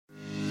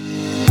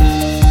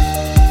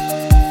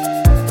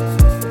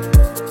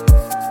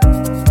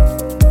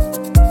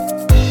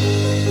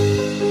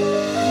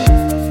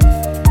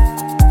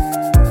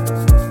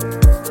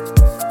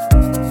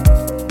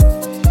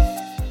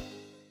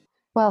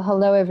Well,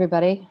 hello,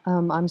 everybody.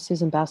 I'm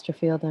Susan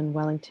Basterfield in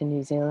Wellington,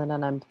 New Zealand,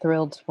 and I'm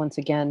thrilled once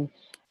again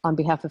on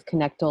behalf of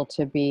Connectal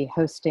to be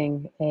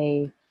hosting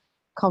a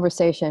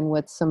conversation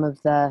with some of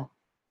the,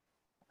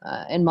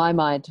 in my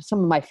mind, some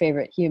of my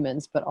favorite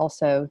humans, but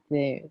also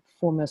the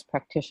foremost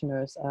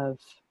practitioners of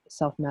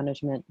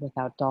self-management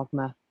without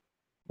dogma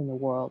in the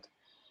world.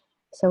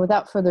 So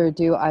without further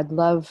ado, I'd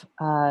love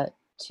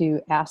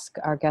to ask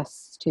our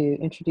guests to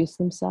introduce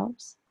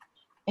themselves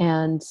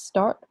and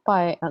start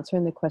by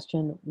answering the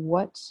question,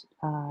 what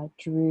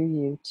drew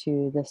you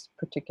to this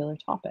particular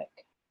topic,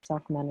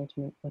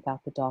 self-management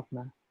without the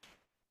dogma?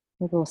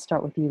 Maybe we'll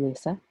start with you,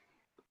 Lisa.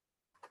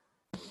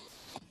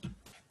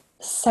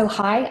 So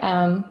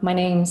hi, my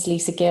name's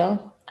Lisa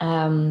Gill.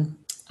 I'm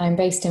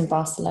based in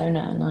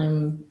Barcelona, and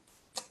I'm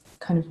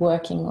kind of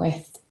working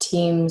with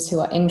teams who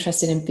are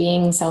interested in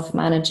being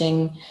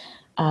self-managing.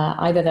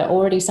 Either they're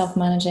already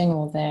self-managing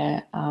or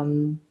they're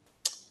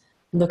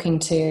looking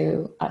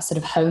to sort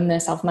of hone their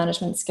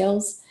self-management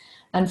skills.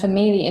 And for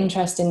me, the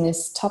interest in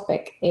this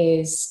topic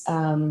is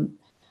I'm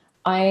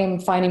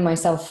finding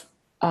myself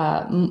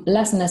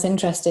less and less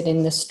interested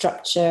in the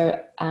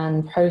structure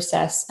and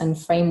process and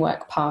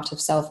framework part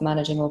of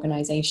self-managing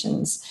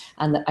organizations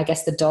and I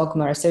guess the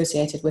dogma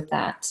associated with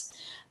that,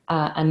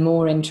 and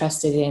more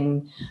interested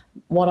in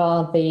what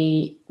are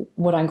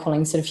what I'm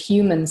calling sort of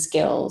human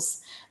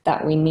skills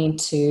that we need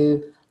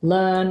to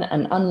learn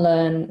and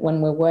unlearn when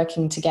we're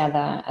working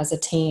together as a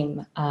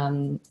team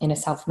in a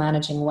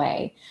self-managing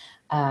way.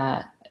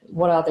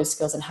 What are those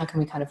skills and how can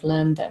we kind of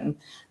learn them?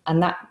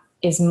 And that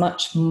is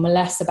much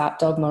less about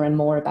dogma and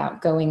more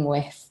about going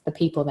with the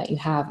people that you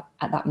have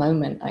at that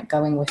moment, like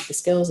going with the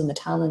skills and the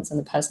talents and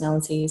the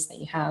personalities that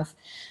you have,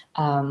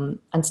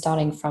 and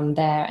starting from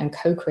there and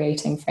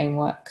co-creating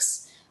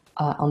frameworks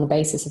on the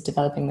basis of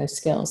developing those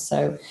skills.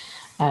 So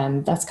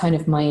that's kind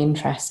of my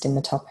interest in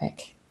the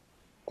topic.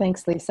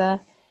 Thanks, Lisa.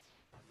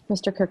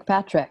 Mr.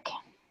 Kirkpatrick.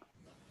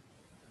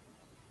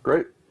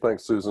 Great.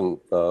 Thanks, Susan.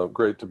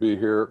 Great to be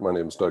here. My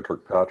name is Doug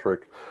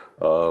Kirkpatrick,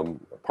 a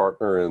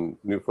partner in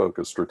New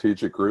Focus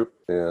Strategic Group,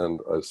 and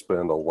I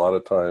spend a lot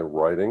of time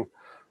writing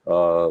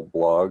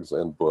blogs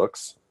and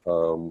books,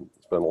 spend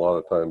a lot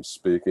of time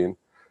speaking,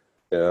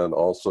 and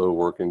also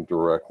working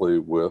directly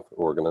with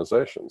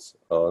organizations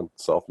on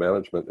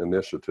self-management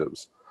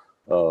initiatives.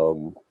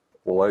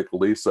 Like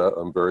Lisa,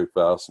 I'm very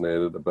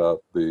fascinated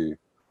about the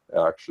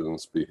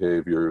actions,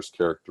 behaviors,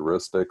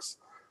 characteristics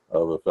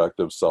of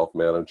effective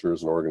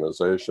self-managers and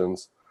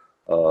organizations.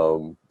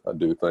 I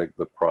do think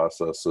that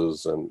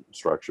processes and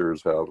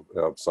structures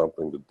have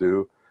something to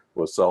do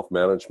with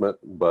self-management,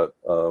 but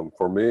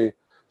for me,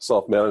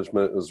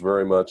 self-management is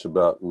very much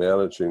about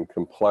managing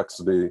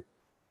complexity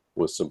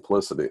with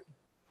simplicity.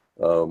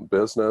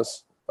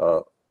 Business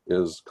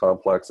is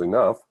complex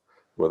enough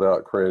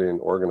without creating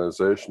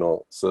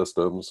organizational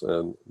systems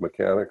and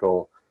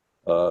mechanical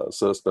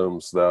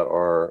systems that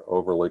are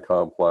overly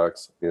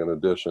complex in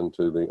addition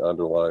to the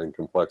underlying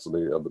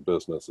complexity of the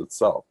business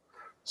itself.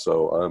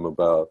 So I'm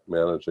about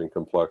managing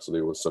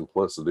complexity with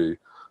simplicity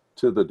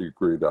to the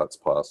degree that's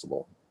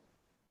possible.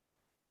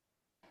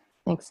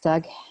 Thanks,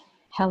 Doug.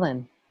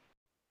 Helen.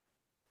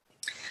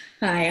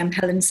 Hi, I'm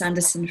Helen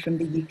Sanderson from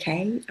the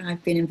UK.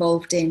 I've been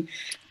involved in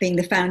being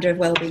the founder of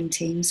Wellbeing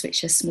Teams,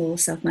 which are small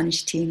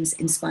self-managed teams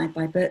inspired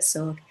by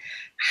Buurtzorg.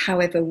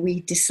 However,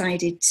 we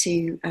decided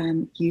to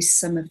use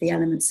some of the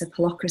elements of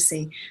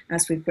holacracy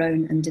as we've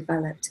grown and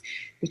developed,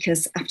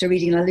 because after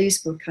reading Laloux's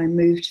book, I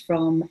moved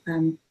from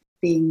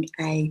being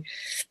a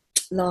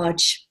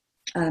large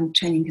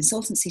training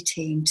consultancy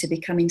team to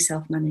becoming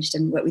self-managed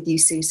and work with you,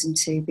 Susan,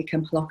 to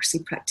become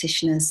holacracy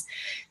practitioners,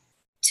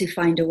 to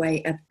find a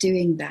way of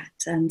doing that.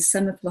 And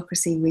some of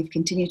holacracy we've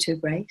continued to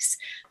embrace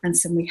and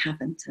some we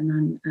haven't.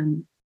 And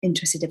I'm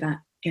interested about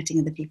getting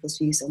other people's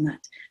views on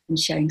that and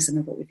sharing some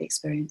of what we've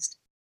experienced.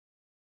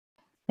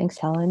 Thanks,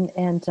 Helen.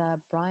 And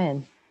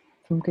Brian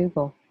from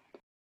Google.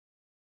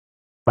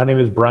 My name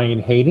is Brian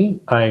Haney.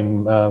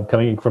 I'm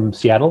coming from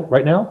Seattle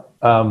right now.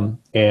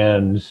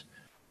 And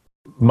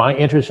my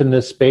interest in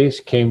this space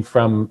came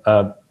from,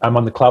 I'm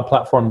on the cloud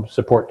platform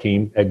support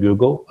team at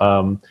Google.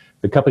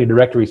 The company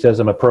directory says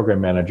I'm a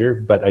program manager,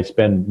 but I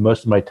spend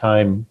most of my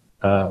time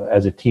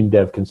as a team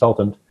dev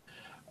consultant.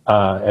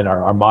 And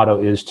our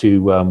motto is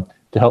to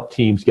help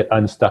teams get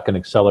unstuck and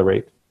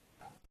accelerate.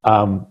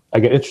 I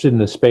got interested in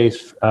this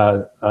space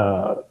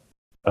about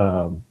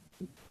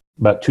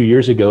 2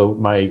 years ago.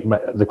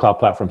 The cloud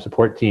platform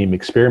support team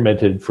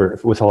experimented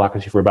with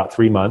holacracy for about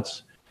 3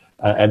 months,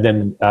 and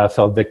then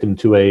fell victim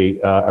to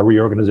a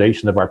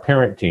reorganization of our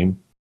parent team.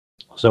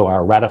 So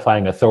our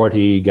ratifying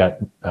authority got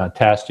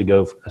tasked to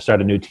go start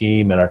a new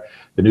team, and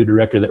the new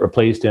director that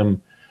replaced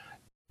him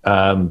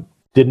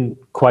didn't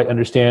quite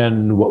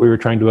understand what we were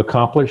trying to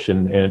accomplish,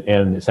 and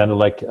it sounded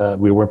like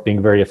we weren't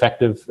being very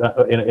effective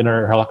in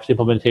our holacracy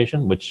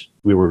implementation, which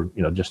we were,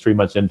 just 3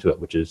 months into it,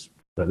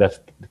 that's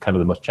kind of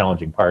the most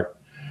challenging part.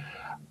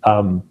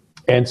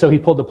 And so he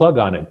pulled the plug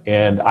on it,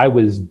 and I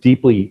was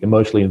deeply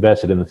emotionally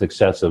invested in the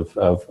success of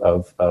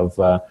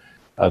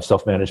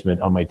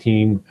self-management on my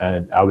team,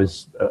 and I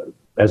was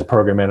as a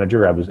program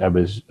manager, I was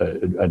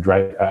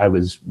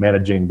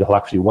managing the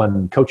Holacracy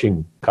One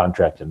coaching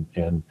contract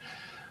and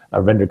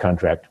a vendor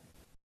contract,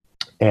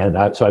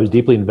 and so I was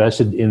deeply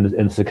invested in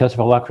the success of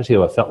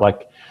Holacracy. I felt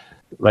like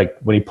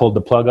when he pulled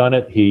the plug on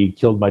it, he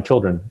killed my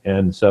children.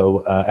 And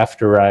so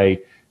after I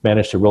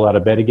managed to roll out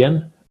of bed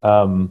again,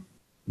 I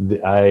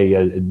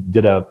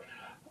did a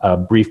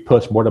brief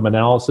post-mortem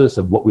analysis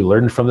of what we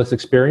learned from this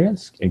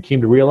experience and came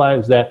to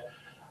realize that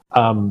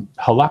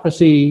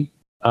Holacracy,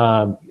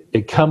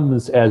 it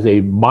comes as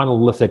a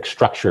monolithic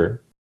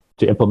structure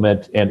to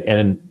implement,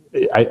 and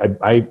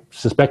I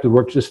suspect it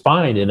works just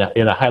fine in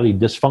a highly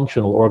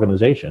dysfunctional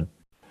organization.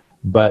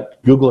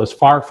 But Google is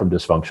far from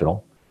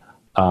dysfunctional.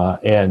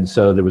 And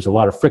so there was a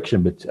lot of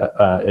friction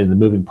in the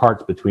moving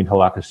parts between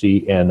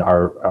Holacracy and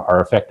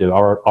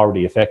our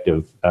already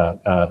effective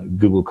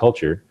Google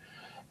culture.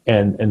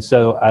 And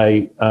so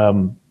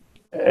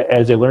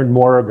as I learned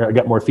more, I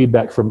got more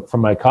feedback from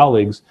my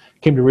colleagues,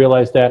 came to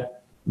realize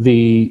that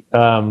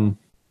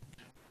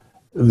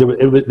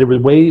there were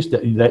ways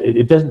that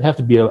it doesn't have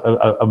to be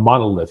a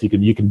monolith. You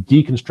can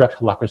deconstruct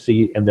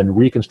Holacracy and then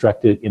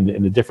reconstruct it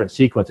in a different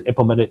sequence,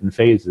 implement it in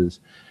phases,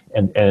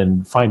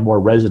 and find more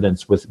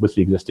resonance with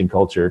the existing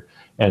culture.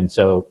 And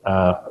so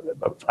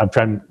I'm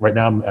trying right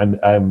now.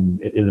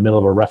 I'm in the middle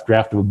of a rough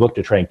draft of a book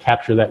to try and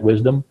capture that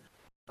wisdom,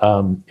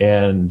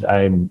 and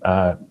I'm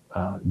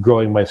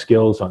growing my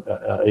skills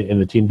in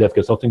the Team Dev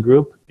Consulting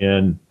Group,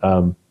 and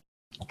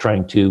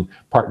trying to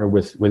partner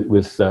with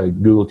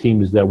Google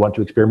teams that want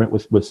to experiment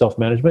with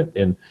self-management,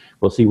 and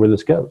we'll see where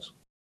this goes.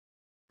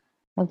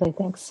 Lovely,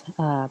 thanks,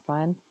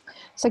 Brian.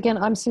 So again,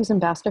 I'm Susan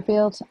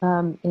Basterfield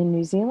in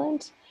New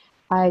Zealand.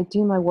 I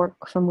do my work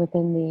from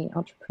within the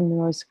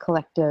Entrepreneurs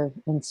Collective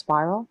in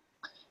Spiral,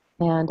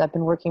 and I've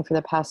been working for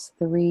the past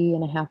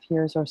 3.5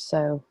 years or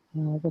so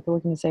with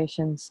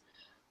organizations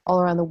all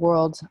around the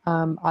world,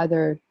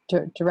 either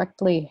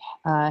directly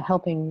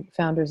helping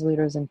founders,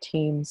 leaders, and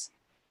teams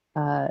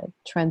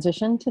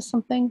transition to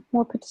something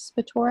more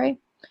participatory,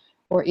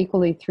 or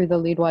equally through the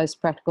LeadWise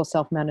Practical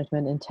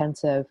Self-Management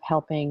Intensive,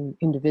 helping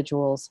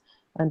individuals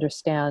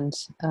understand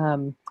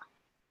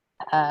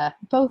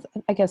both,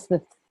 I guess,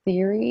 the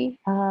theory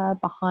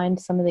behind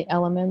some of the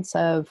elements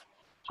of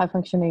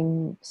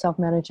high-functioning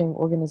self-managing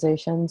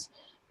organizations,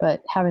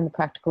 but having the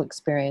practical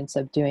experience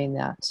of doing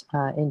that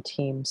in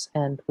teams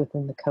and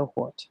within the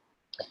cohort.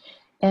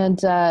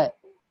 And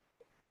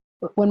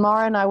when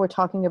Mara and I were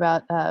talking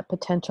about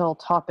potential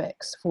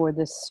topics for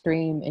this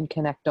stream in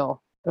Connectal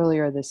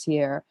earlier this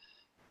year,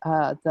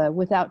 the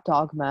Without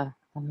Dogma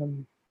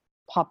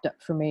popped up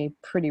for me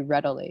pretty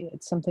readily.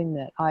 It's something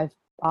that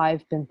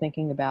I've been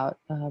thinking about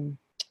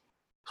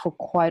for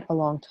quite a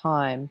long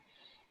time.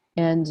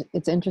 And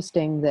it's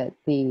interesting that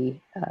the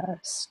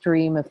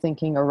stream of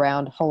thinking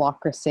around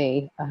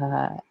Holacracy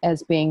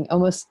as being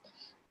almost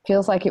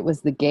feels like it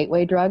was the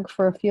gateway drug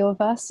for a few of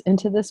us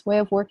into this way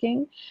of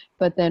working,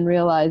 but then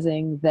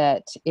realizing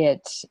that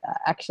it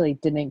actually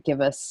didn't give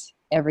us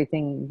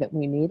everything that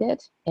we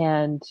needed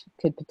and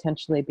could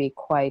potentially be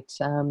quite,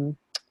 I don't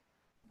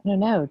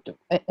know,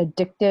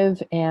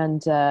 addictive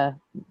and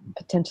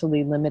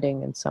potentially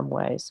limiting in some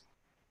ways.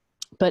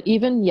 But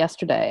even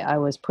yesterday, I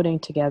was putting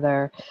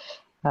together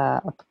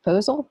a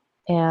proposal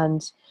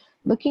and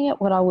looking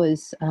at what I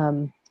was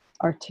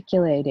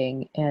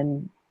articulating,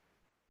 and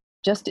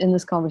just in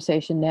this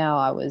conversation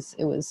now,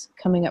 it was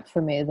coming up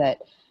for me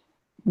that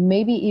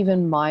maybe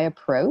even my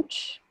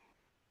approach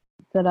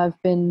that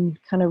I've been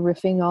kind of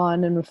riffing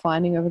on and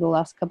refining over the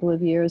last couple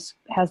of years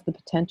has the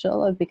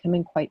potential of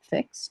becoming quite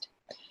fixed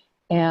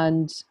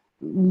and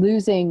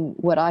losing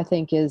what I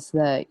think is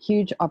the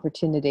huge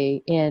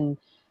opportunity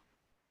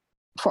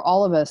for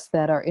all of us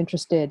that are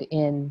interested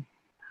in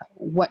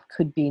what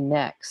could be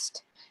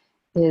next,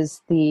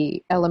 is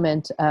the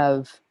element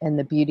of and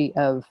the beauty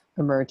of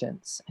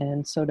emergence,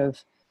 and sort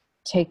of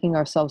taking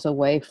ourselves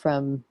away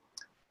from,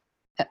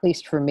 at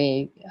least for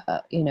me,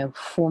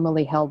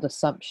 formally held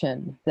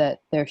assumption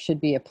that there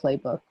should be a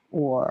playbook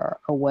or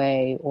a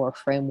way or a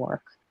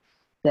framework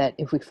that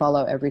if we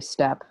follow every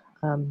step,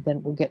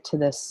 then we'll get to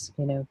this,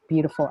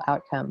 beautiful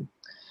outcome.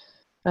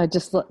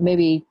 Just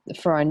maybe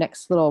for our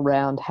next little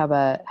round, have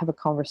a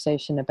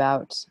conversation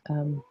about,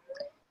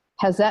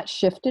 has that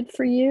shifted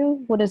for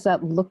you? What does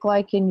that look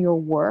like in your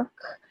work?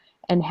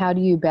 And how do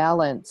you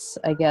balance,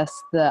 I guess,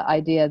 the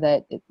idea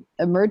that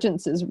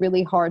emergence is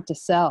really hard to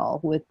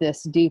sell with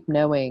this deep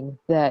knowing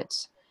that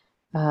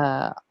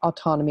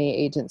autonomy,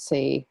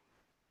 agency,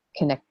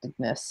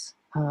 connectedness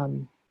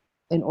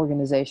in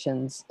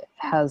organizations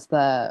has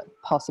the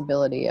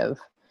possibility of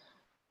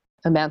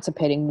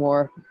emancipating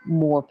more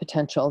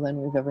potential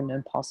than we've ever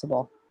known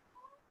possible?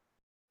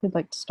 Who'd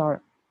like to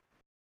start?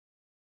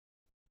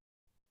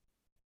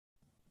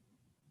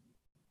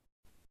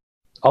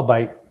 I'll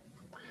bite.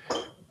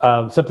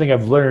 Something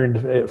I've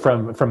learned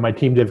from my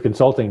Team Dev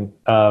Consulting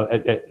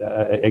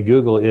at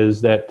Google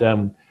is that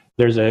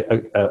there's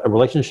a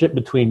relationship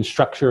between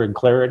structure and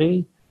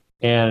clarity,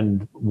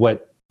 and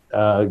what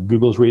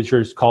Google's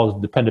research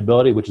calls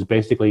dependability, which is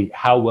basically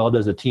how well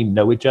does a team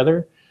know each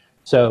other.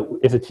 So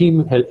if the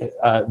team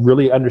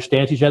really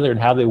understands each other and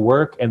how they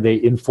work, and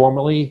they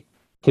informally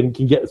can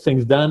get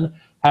things done,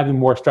 having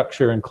more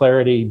structure and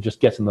clarity just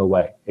gets in the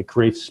way. It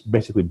creates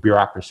basically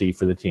bureaucracy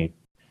for the team.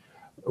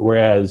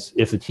 Whereas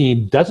if the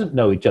team doesn't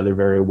know each other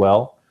very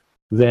well,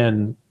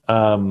 then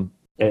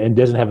and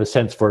doesn't have a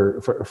sense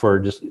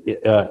for just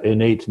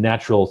innate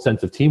natural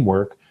sense of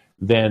teamwork,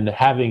 then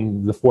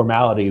having the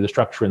formality, the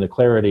structure, and the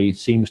clarity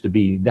seems to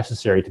be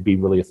necessary to be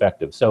really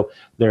effective. So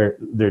they're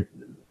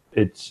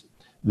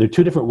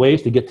two different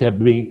ways to get to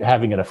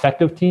having an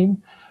effective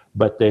team,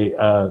 but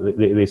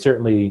they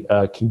certainly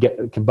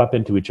can bump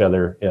into each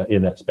other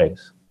in that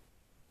space.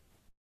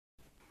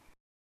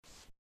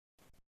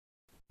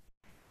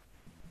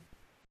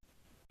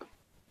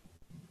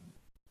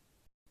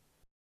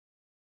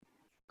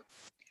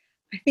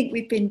 I think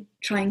we've been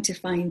trying to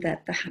find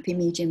the happy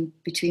medium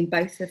between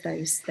both of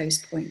those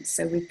points.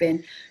 So we've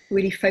been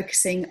really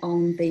focusing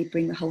on the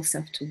bring the whole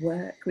self to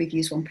work. We've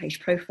used one-page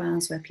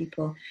profiles where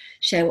people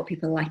share what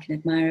people like and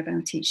admire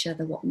about each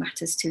other, what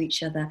matters to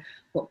each other,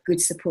 what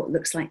good support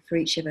looks like for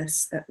each of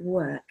us at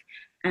work,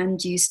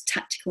 and use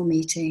tactical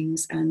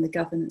meetings and the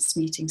governance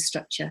meeting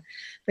structure.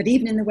 But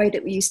even in the way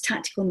that we use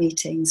tactical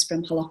meetings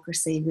from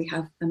Holacracy, we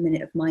have a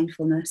minute of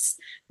mindfulness.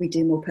 We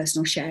do more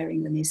personal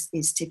sharing than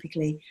is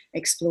typically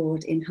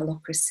explored in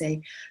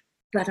Holacracy.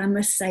 But I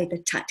must say the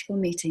tactical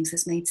meetings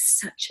has made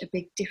such a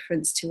big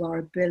difference to our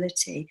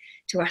ability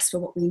to ask for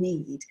what we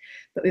need.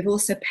 But we've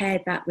also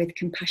paired that with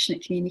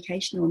compassionate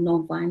communication or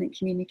non-violent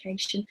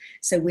communication.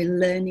 So we're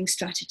learning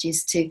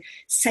strategies to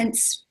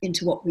sense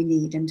into what we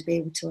need and to be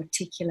able to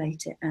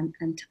articulate it and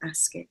to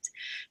ask it.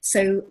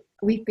 So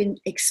we've been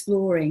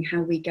exploring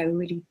how we go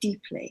really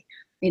deeply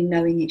in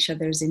knowing each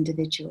other as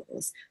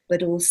individuals,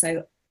 but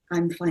also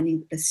I'm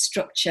finding the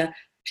structure,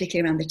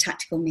 particularly around the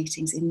tactical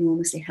meetings,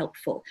 enormously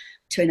helpful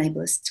to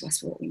enable us to ask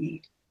for what we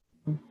need.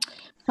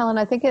 Helen,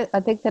 I think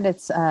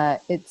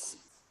that it's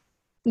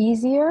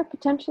easier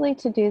potentially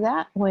to do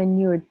that when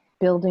you're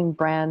building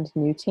brand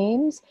new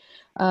teams.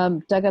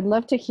 Doug, I'd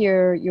love to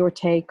hear your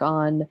take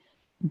on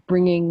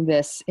bringing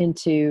this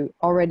into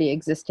already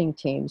existing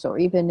teams, or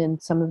even in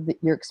some of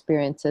your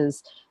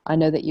experiences I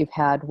know that you've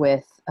had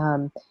with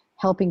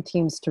helping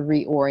teams to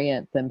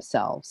reorient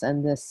themselves,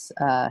 and this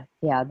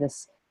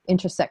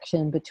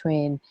intersection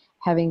between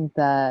having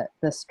the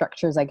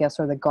structures, I guess,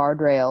 or the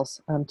guardrails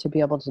to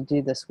be able to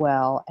do this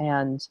well,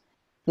 and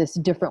this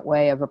different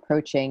way of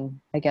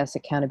approaching, I guess,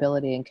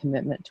 accountability and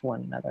commitment to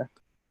one another.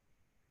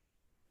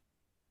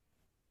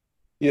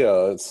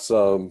 Yeah, it's,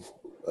 I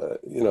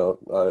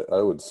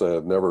would say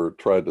I've never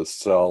tried to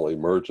sell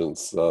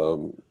emergence,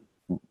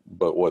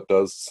 but what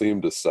does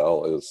seem to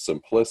sell is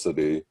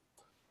simplicity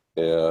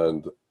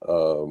and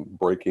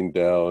breaking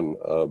down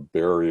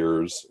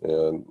barriers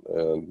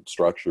and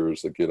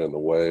structures that get in the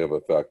way of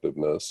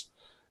effectiveness,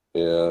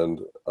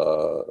 and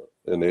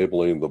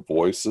enabling the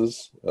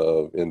voices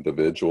of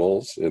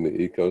individuals in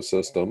the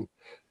ecosystem.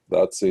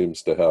 That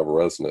seems to have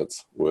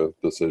resonance with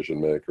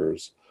decision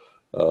makers.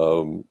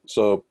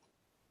 So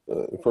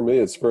for me,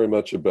 it's very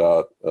much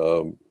about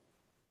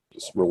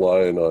just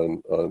relying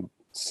on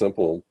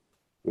simple,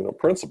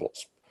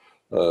 principles.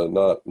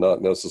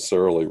 Not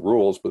necessarily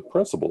rules, but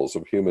principles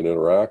of human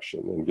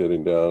interaction, and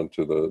getting down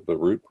to the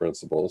root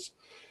principles,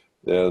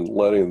 and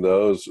letting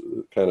those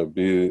kind of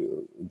be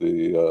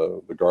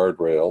the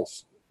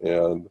guardrails,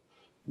 and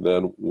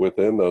then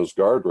within those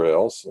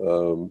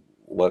guardrails,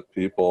 let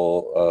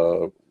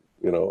people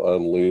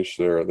unleash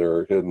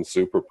their hidden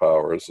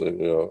superpowers,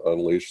 and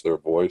unleash their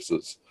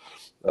voices.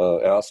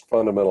 Ask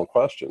fundamental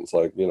questions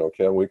like,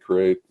 can we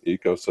create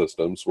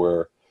ecosystems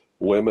where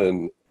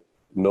women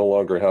no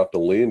longer have to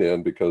lean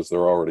in because they're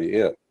already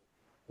in?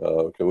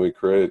 Can we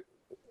create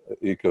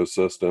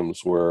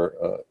ecosystems where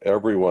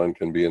everyone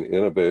can be an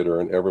innovator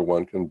and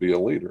everyone can be a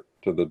leader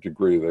to the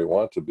degree they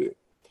want to be,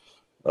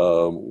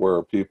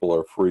 where people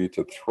are free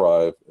to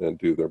thrive and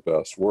do their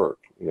best work?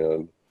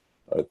 And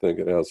I think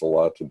it has a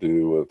lot to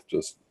do with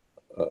just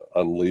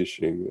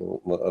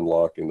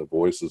unlocking the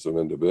voices of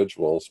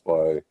individuals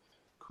by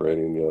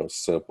creating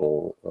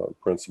simple,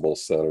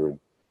 principle-centered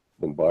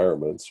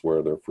environments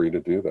where they're free to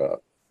do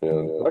that.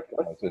 And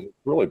recognizing it's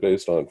really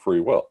based on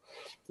free will.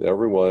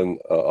 Everyone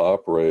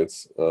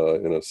operates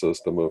in a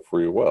system of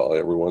free will.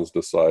 Everyone's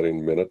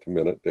deciding minute to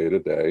minute, day to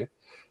day,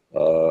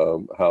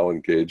 how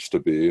engaged to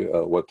be,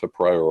 what to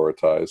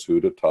prioritize,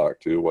 who to talk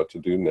to, what to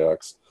do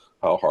next,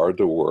 how hard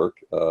to work.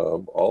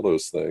 All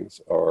those things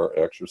are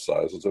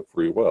exercises of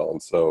free will.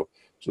 And so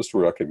just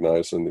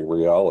recognizing the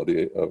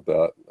reality of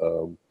that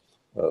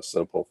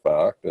simple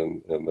fact,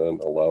 and then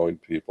allowing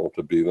people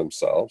to be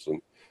themselves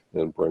and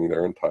bring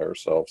their entire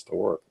selves to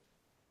work.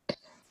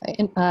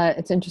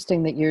 It's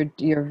interesting that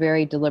you're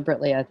very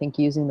deliberately, I think,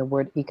 using the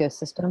word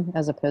ecosystem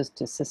as opposed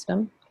to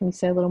system. Can you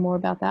say a little more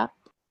about that?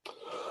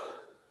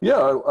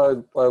 Yeah,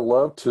 I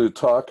love to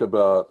talk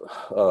about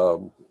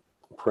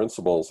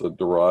principles that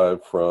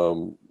derive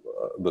from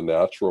the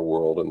natural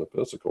world and the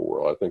physical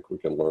world. I think we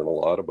can learn a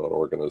lot about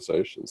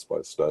organizations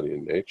by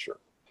studying nature.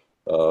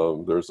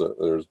 There's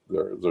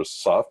a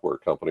software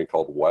company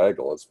called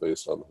Waggle. It's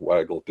based on the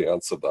Waggle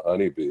dance of the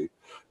honeybee,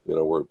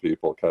 where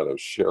people kind of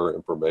share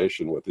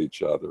information with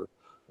each other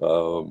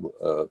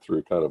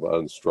through kind of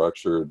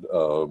unstructured,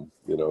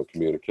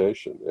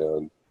 communication.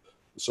 And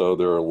so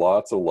there are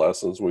lots of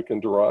lessons we can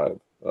derive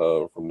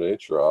from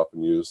nature. I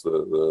often use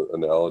the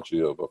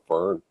analogy of a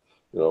fern.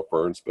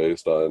 Ferns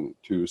based on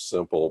two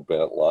simple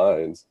bent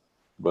lines,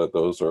 but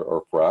those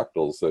are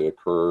fractals. They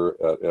occur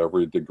at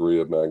every degree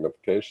of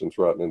magnification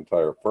throughout an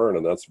entire fern,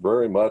 and that's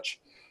very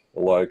much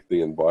like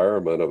the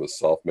environment of a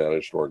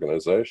self-managed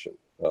organization,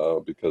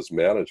 because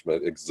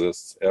management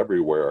exists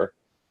everywhere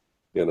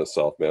in a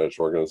self-managed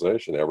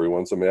organization.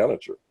 Everyone's a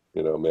manager.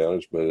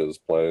 Management is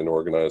planning,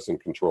 organizing,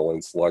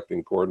 controlling,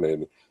 selecting,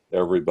 coordinating.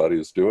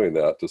 Everybody's doing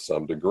that to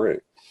some degree.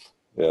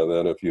 And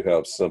then if you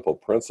have simple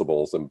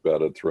principles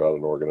embedded throughout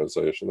an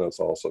organization,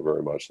 that's also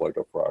very much like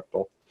a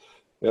fractal.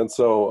 And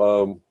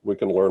so we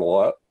can learn a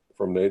lot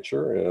from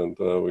nature, and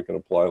we can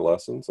apply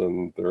lessons,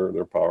 and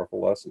they're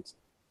powerful lessons.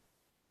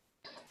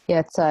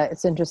 Yeah,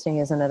 it's interesting,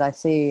 isn't it? I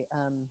see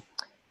time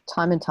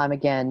and time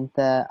again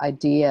the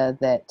idea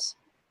that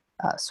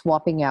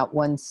swapping out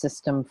one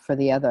system for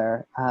the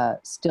other,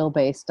 still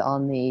based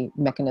on the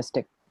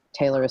mechanistic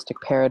Tayloristic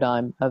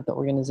paradigm of the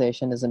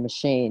organization as a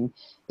machine,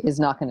 is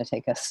not going to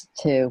take us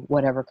to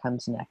whatever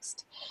comes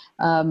next.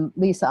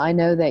 Lisa, I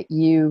know that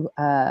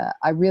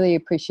I really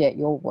appreciate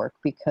your work,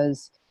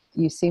 because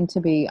you seem to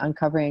be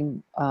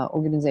uncovering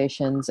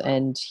organizations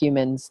and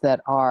humans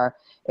that are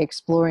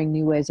exploring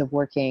new ways of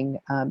working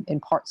in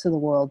parts of the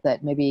world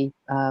that maybe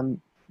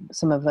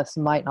some of us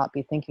might not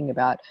be thinking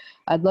about.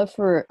 I'd love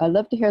to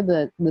hear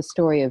the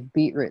story of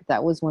Beetroot.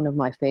 That was one of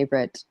my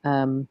favorite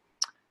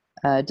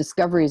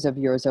discoveries of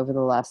yours over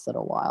the last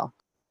little while.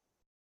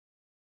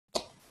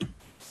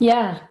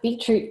 Yeah,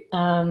 Beetroot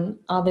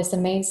are this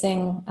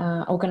amazing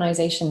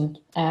organization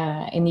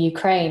in the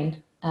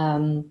Ukraine.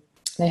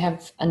 They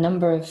have a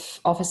number of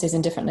offices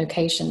in different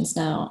locations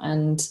now,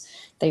 and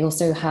they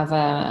also have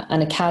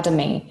an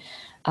academy.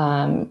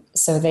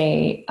 So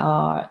they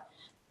are,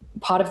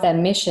 part of their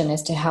mission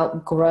is to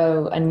help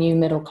grow a new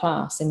middle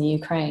class in the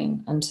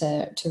Ukraine, and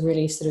to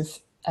really sort of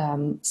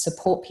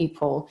support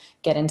people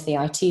get into the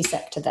IT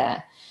sector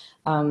there.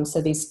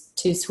 So these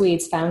two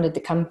Swedes founded the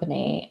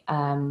company,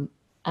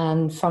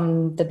 and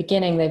from the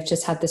beginning they've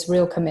just had this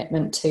real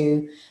commitment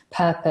to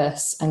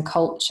purpose and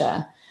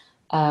culture.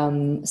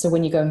 So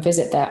when you go and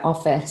visit their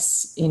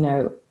office,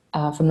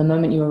 from the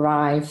moment you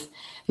arrive,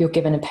 you're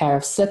given a pair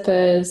of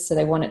slippers, so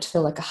they want it to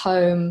feel like a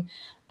home.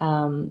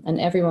 And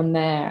everyone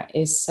there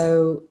is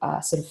so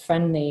sort of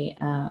friendly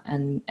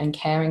and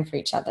caring for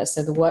each other.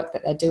 So the work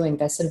that they're doing,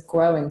 they're sort of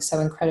growing so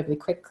incredibly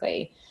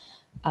quickly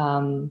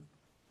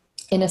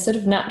in a sort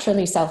of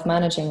naturally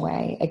self-managing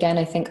way. Again,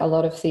 I think a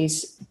lot of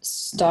these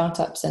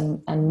startups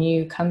and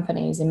new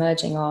companies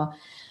emerging are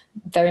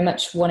very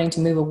much wanting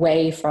to move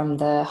away from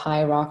the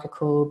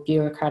hierarchical,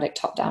 bureaucratic,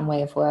 top-down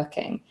way of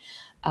working.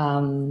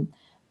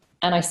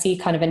 And I see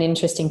kind of an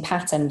interesting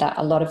pattern that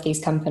a lot of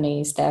these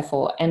companies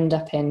therefore end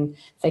up in.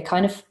 They're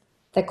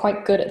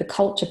quite good at the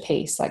culture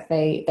piece. Like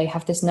they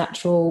have this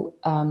natural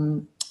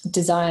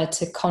desire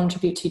to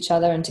contribute to each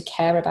other and to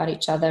care about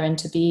each other and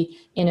to be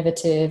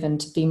innovative and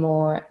to be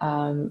more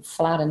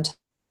flat in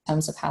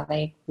terms of how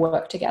they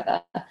work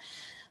together.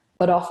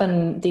 But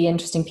often the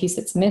interesting piece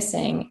that's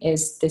missing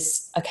is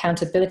this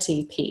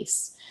accountability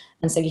piece.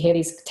 And so you hear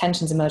these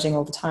tensions emerging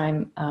all the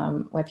time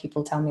where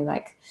people tell me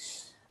like,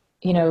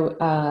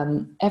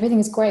 everything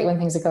is great when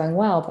things are going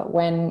well, but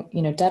when,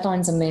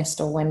 deadlines are missed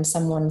or when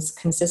someone's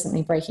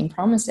consistently breaking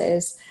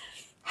promises,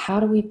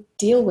 how do we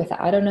deal with it?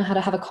 I don't know how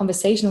to have a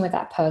conversation with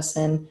that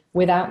person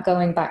without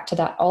going back to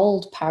that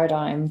old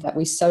paradigm that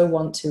we so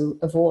want to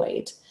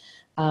avoid.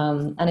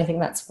 And I think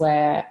that's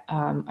where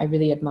I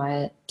really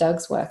admire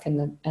Doug's work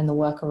and the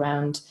work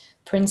around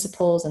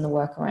principles and the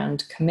work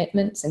around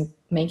commitments and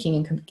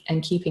making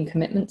and keeping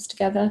commitments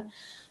together.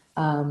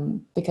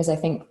 Because I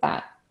think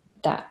that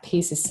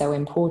piece is so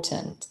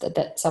important,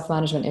 that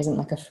self-management isn't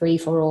like a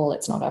free-for-all.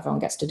 It's not everyone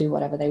gets to do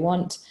whatever they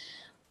want.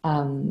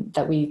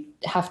 That we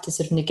have to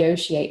sort of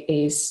negotiate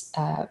these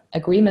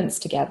agreements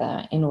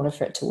together in order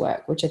for it to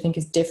work, which I think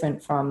is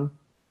different from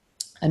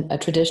a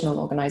traditional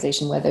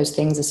organization where those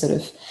things are sort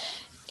of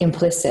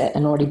implicit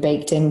and already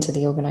baked into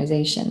the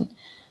organization.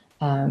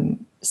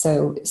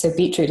 So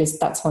Beetroot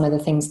that's one of the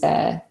things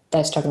they're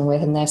struggling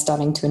with, and they're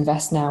starting to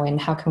invest now in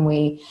how can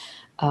we.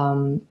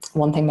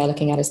 One thing they're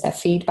looking at is their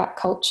feedback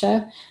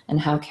culture, and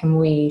how can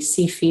we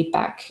see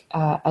feedback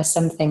as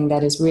something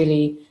that is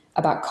really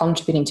about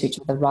contributing to each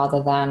other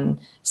rather than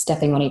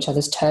stepping on each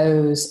other's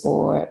toes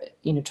or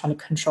trying to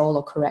control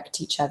or correct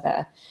each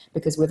other.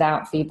 Because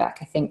without feedback,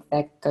 I think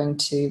they're going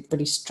to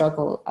really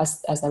struggle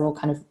as they're all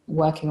kind of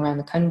working around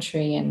the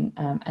country and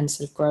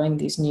sort of growing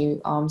these new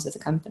arms of the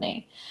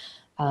company.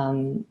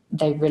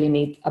 They really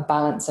need a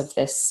balance of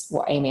this,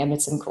 what Amy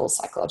Edmondson calls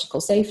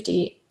psychological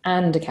safety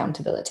and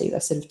accountability. They're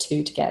sort of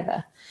two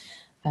together.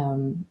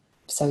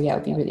 So yeah, it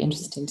would be really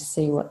interesting to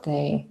see what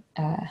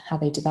how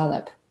they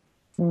develop.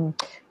 Mm.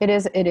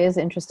 It is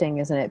interesting,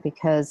 isn't it?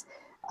 Because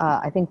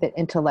I think that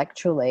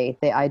intellectually,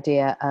 the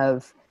idea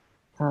of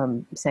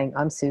saying,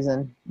 I'm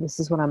Susan, this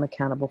is what I'm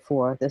accountable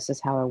for, this is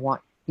how I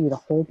want you to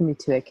hold me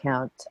to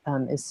account,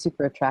 is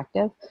super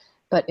attractive.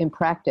 But in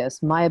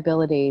practice, my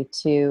ability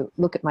to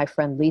look at my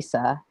friend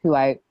Lisa, who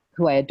I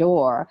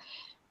adore,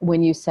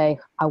 when you say,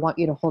 I want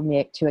you to hold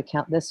me to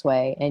account this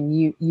way, and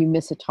you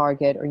miss a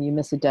target or you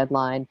miss a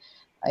deadline,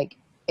 like,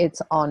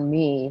 it's on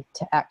me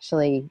to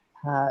actually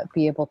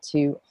be able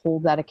to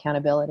hold that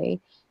accountability.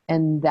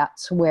 And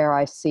that's where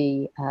I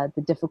see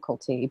the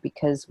difficulty,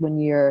 because when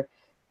you're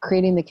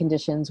creating the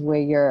conditions where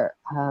you're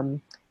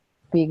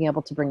being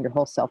able to bring your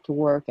whole self to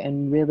work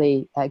and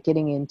really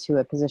getting into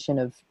a position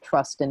of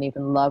trust and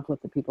even love with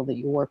the people that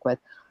you work with,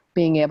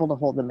 being able to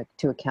hold them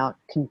to account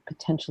can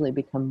potentially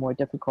become more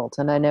difficult.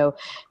 And I know,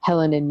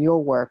 Helen, in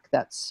your work,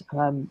 that's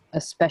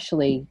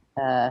especially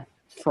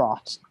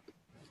fraught.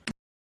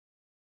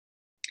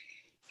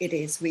 It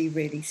is. We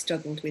really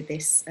struggled with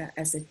this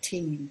as a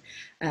team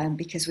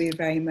because we were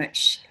very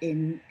much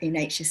in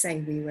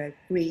HSA. We were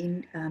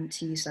green,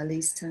 to use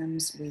Lily's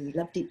terms. We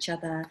loved each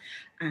other,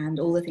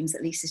 and all the things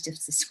that Lisa's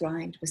just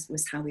described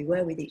was how we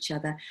were with each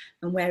other.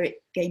 And where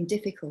it became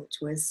difficult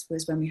was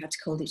when we had to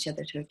hold each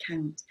other to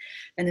account.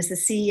 And as the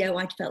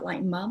CEO, I felt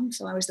like mum,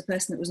 so I was the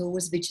person that was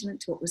always vigilant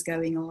to what was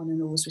going on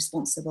and always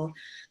responsible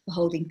for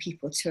holding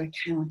people to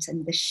account.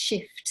 And the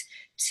shift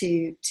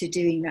to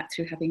doing that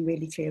through having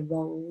really clear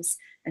roles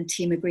and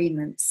team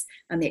agreements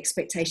and the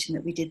expectation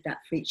that we did that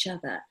for each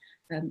other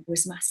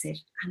was massive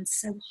and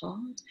so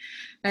hard.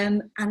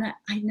 And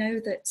I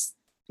know that,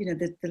 you know,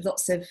 the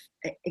lots of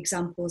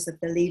examples of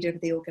the leader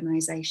of the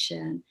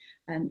organisation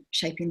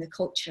shaping the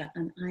culture,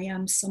 and I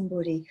am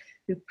somebody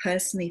who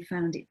personally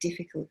found it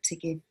difficult to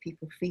give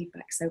people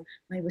feedback. So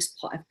I was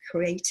part of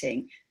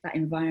creating that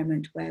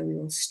environment where we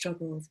all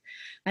struggled.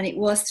 And it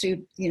was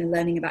through, you know,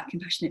 learning about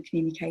compassionate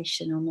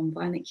communication or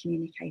non-violent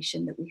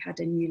communication that we had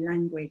a new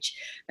language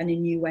and a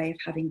new way of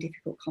having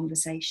difficult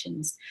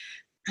conversations.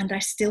 And I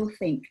still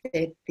think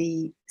that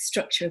the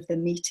structure of the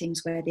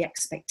meetings where the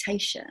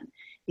expectation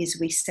is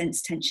we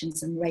sense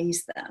tensions and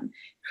raise them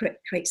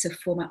creates a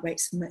format where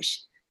it's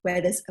much,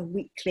 where there's a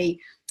weekly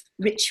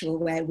ritual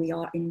where we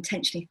are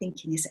intentionally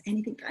thinking, is there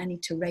anything that I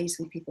need to raise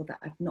with people that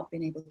I've not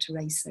been able to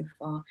raise so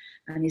far?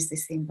 And is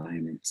this the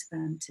environment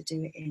to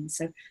do it in?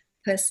 So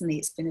personally,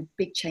 it's been a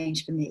big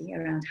change for me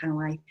around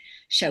how I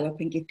show up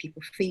and give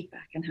people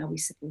feedback and how we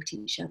support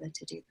each other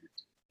to do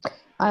that.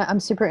 I'm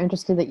super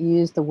interested that you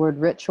use the word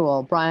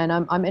ritual. Brian,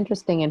 I'm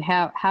interested in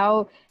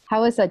how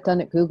is that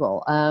done at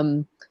Google?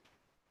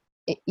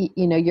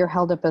 You know, you're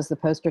held up as the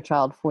poster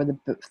child for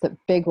the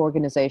big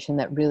organization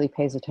that really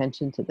pays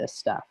attention to this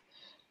stuff.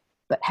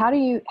 But how do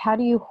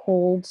you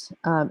hold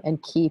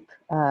and keep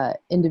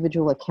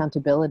individual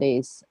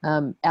accountabilities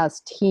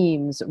as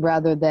teams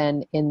rather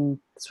than in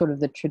sort of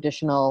the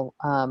traditional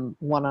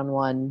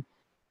one-on-one,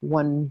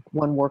 one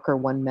worker,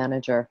 one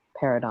manager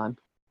paradigm?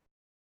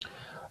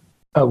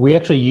 We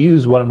actually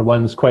use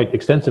one-on-ones quite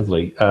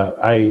extensively.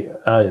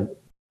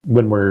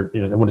 When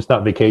when it's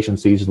not vacation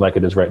season like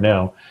it is right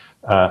now,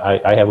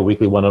 I have a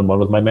weekly one-on-one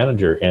with my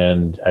manager,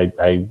 and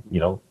I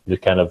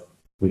just kind of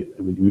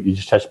we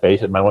just touch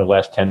base. It might only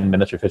last 10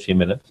 minutes or 15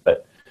 minutes,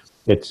 but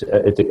it's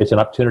an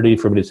opportunity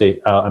for me to say,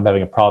 I'm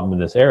having a problem in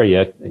this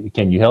area.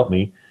 Can you help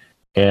me?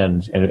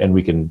 And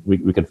we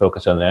can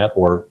focus on that,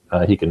 or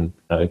he can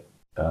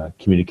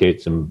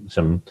communicate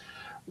some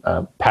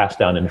pass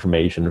down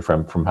information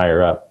from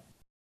higher up.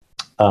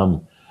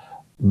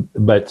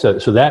 But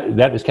so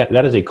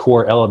that is a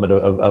core element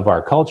of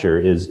our culture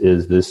is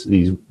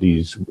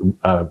these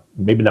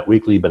maybe not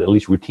weekly, but at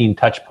least routine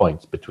touch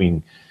points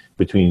between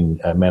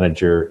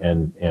manager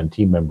and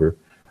team member.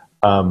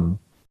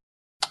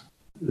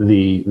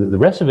 The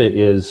rest of it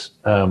is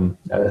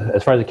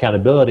as far as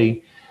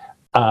accountability.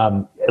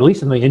 At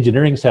least in the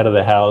engineering side of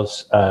the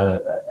house,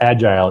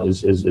 agile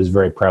is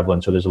very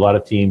prevalent. So there's a lot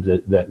of teams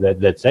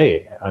that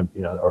say, I'm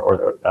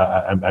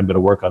going to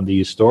work on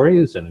these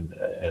stories, and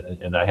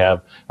I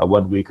have a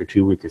 1 week or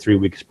 2 week or 3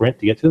 week sprint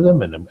to get to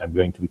them, and I'm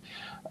going to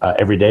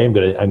every day I'm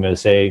going to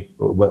say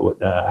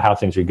how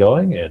things are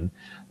going and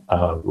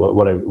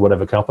what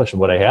I've accomplished and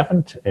what I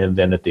haven't, and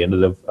then at the end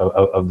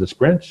of the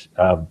sprint,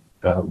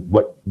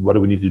 what do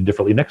we need to do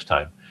differently next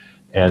time?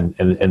 And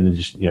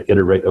just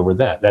iterate over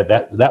that.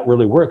 That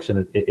really works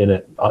in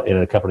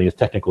a company as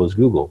technical as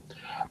Google.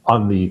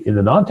 In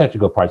the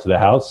non-technical parts of the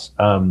house,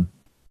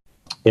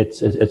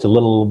 it's a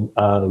little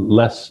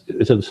less.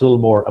 It's a little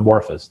more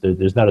amorphous.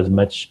 There's not as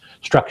much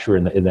structure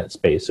in that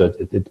space. So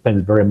it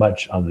depends very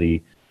much on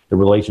the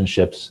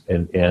relationships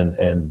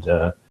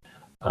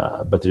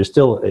but there's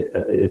still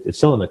it's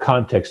still in the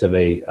context of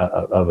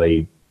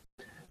the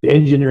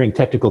engineering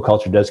technical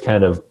culture does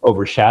kind of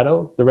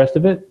overshadow the rest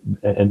of it,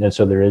 and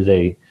so there is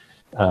a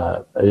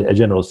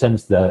general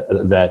sense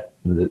that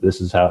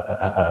this is how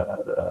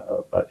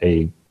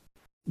a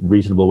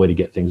reasonable way to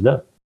get things done.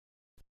 Does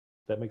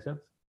that make sense?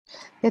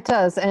 It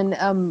does. And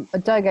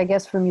Doug, I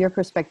guess from your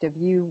perspective,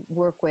 you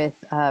work with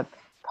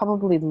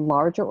probably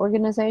larger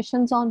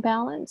organizations on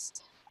balance.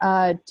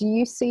 Do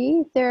you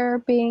see there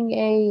being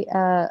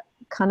a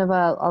kind of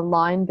a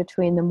line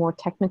between the more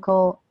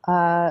technical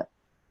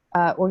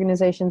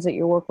organizations that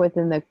you work with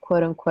and the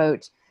quote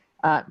unquote,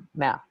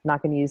 not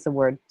going to use the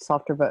word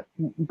softer,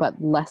 but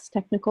less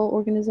technical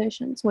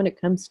organizations when it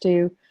comes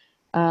to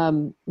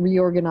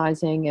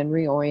reorganizing and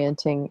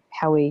reorienting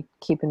how we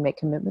keep and make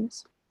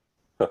commitments?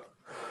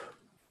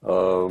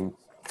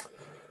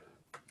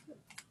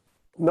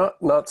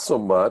 Not so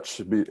much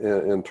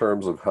in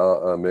terms of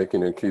how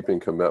making and keeping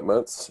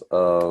commitments.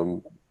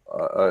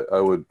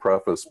 I would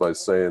preface by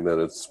saying that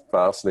it's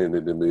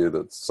fascinating to me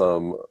that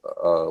some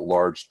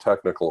large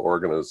technical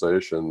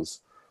organizations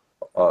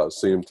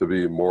seem to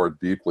be more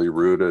deeply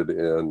rooted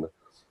in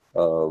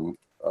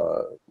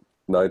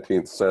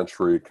 19th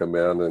century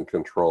command and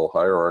control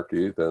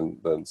hierarchy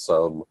than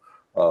some,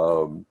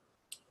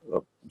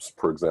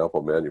 for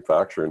example,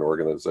 manufacturing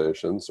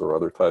organizations or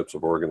other types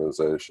of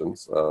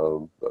organizations.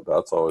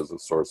 That's always a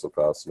source of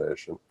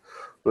fascination.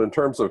 But in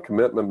terms of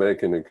commitment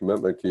making and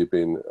commitment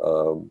keeping,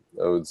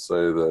 I would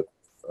say that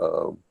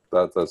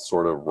that's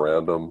sort of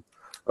random.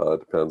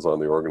 Depends on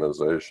the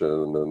organization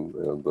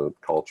and the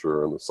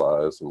culture and the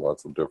size and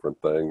lots of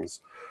different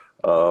things.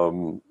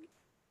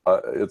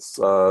 It's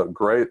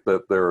great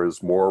that there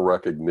is more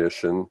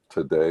recognition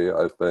today,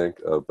 I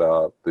think,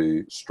 about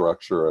the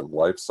structure and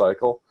life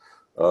cycle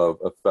of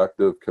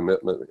effective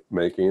commitment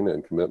making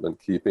and commitment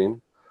keeping.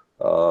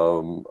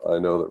 I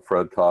know that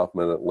Fred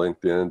Kaufman at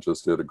LinkedIn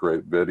just did a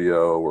great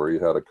video where he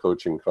had a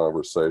coaching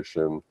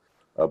conversation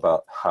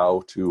about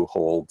how to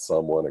hold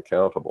someone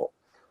accountable.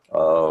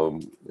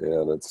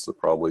 And it's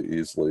probably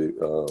easily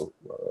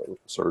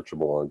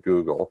searchable on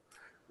Google.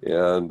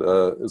 And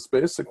it's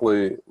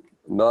basically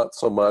not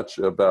so much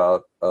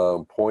about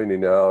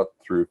pointing out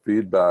through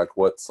feedback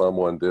what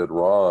someone did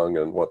wrong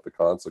and what the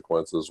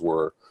consequences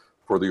were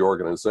for the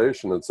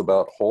organization. It's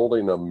about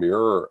holding a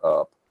mirror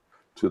up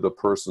to the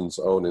person's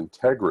own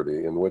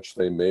integrity in which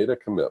they made a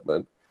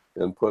commitment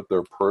and put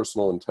their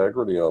personal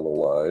integrity on the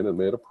line and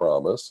made a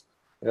promise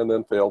and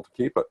then failed to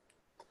keep it.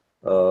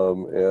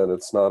 And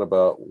it's not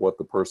about what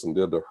the person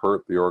did to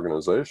hurt the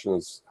organization,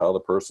 it's how the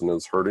person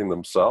is hurting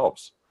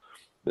themselves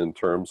in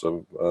terms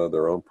of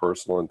their own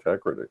personal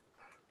integrity.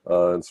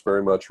 It's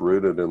very much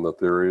rooted in the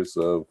theories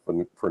of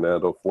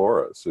Fernando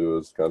Flores, who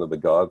is kind of the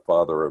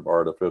godfather of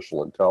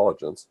artificial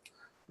intelligence,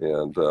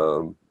 and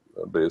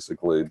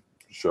basically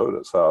showed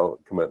us how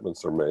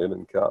commitments are made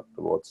and kept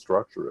and what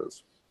structure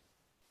is.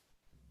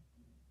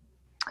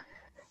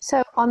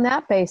 So on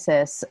that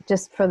basis,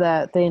 just for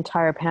the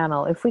entire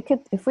panel, if we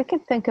could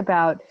think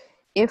about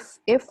if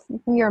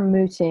we are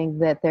mooting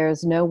that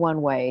there's no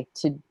one way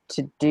to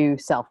do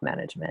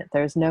self-management,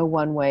 there's no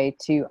one way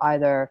to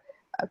either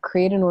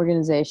create an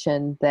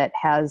organization that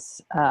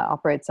has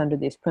operates under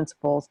these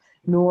principles,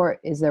 nor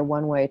is there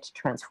one way to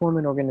transform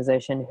an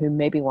organization who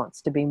maybe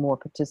wants to be more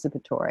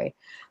participatory.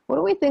 What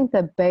do we think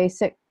the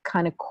basic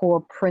kind of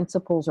core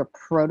principles or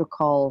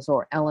protocols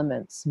or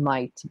elements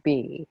might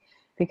be?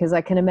 Because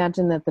I can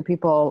imagine that the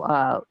people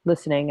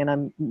listening, and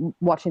I'm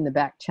watching the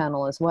back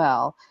channel as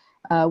well,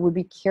 would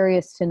be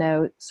curious to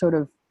know sort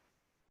of,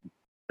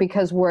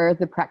 because we're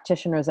the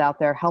practitioners out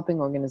there helping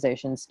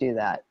organizations do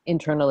that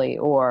internally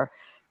or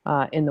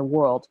in the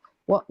world.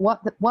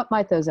 What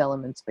might those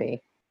elements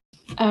be?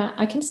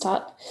 I can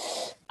start.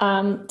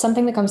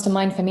 Something that comes to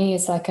mind for me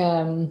is a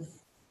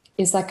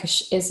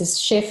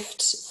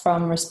shift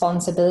from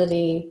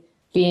responsibility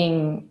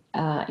being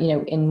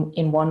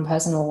in one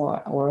person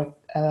or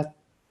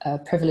a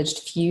privileged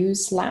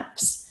few's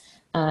laps,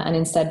 and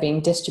instead being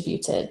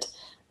distributed.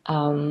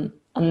 And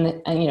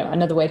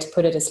another way to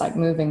put it is like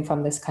moving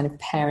from this kind of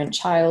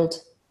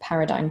parent-child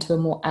paradigm to a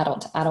more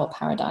adult-to-adult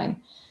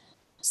paradigm.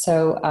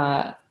 So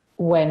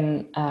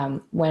when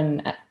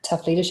at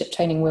Tough Leadership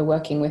Training, we're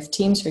working with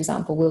teams, for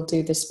example, we'll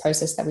do this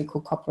process that we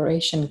call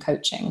cooperation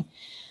coaching.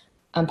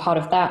 And part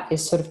of that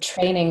is sort of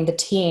training the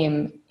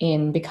team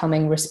in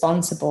becoming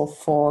responsible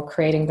for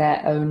creating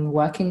their own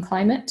working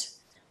climate.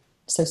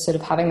 So sort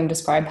of having them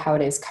describe how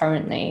it is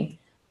currently,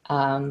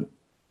 and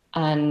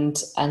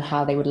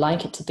how they would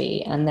like it to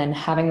be, and then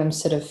having them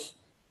sort of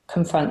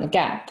confront the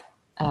gap,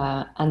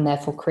 and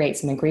therefore create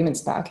some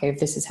agreements about, okay, if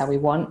this is how we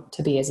want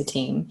to be as a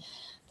team,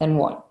 then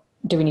what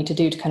do we need to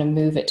do to kind of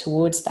move it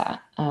towards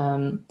that?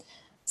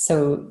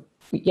 So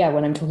yeah,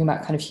 when I'm talking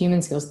about kind of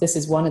human skills, this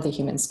is one of the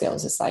human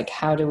skills. It's like,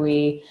 how do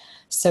we,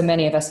 so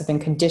many of us have been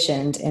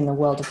conditioned in the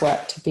world of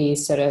work to be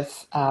sort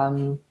of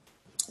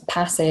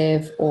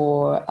passive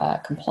or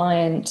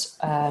compliant.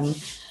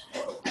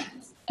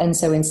 And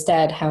so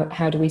instead,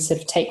 how do we sort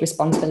of take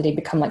responsibility,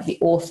 become like the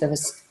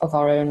authors of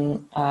our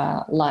own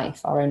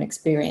life, our own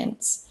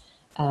experience?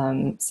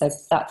 So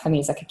that for me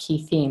is like a key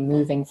theme,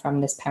 moving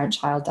from this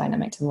parent-child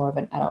dynamic to more of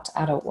an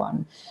adult-to-adult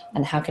one.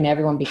 And how can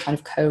everyone be kind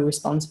of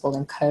co-responsible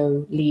and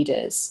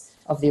co-leaders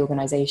of the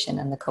organization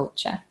and the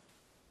culture?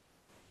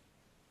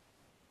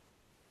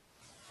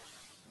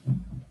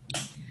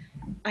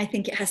 I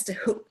think it has to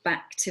hook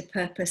back to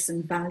purpose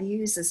and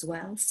values as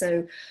well.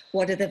 So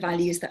what are the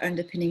values that are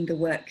underpinning the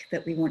work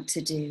that we want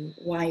to do?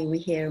 Why are we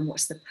here and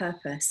what's the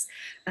purpose?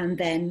 And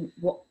then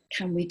what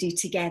can we do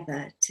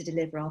together to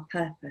deliver our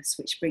purpose,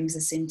 which brings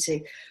us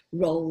into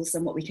roles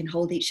and what we can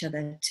hold each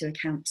other to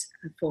account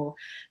for.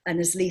 And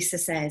as Lisa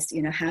says,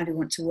 you know, how do we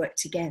want to work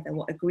together?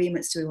 What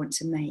agreements do we want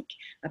to make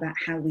about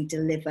how we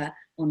deliver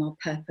on our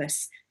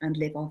purpose and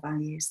live our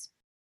values?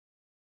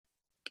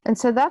 And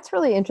so that's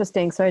really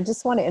interesting. So I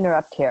just want to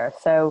interrupt here.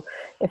 So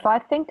if I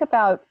think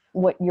about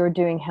what you're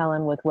doing,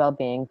 Helen, with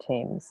well-being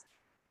teams,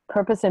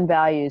 purpose and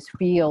values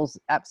feels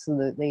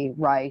absolutely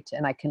right.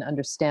 And I can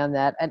understand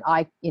that. And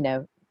I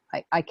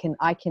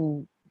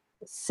can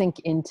sink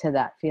into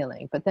that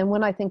feeling. But then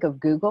when I think of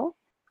Google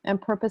and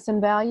purpose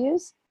and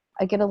values,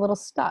 I get a little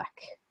stuck.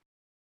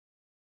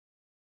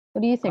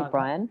 What do you think,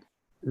 Brian?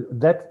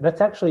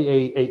 That's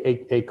actually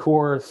a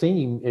core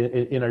theme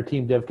in our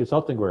team dev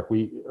consulting work.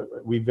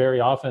 We very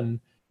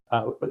often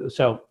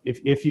so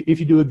if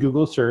you do a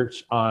Google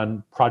search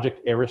on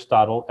Project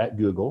Aristotle at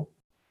Google,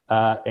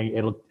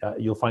 and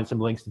you'll find some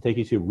links to take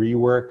you to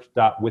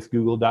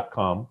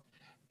rework.withgoogle.com,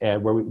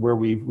 and where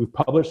we've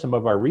published some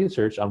of our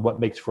research on what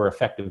makes for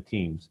effective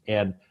teams.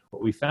 And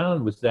what we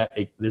found was that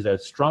there's a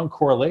strong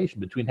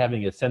correlation between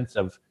having a sense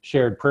of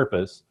shared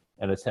purpose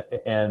and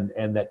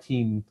that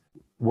team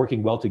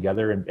working well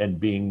together and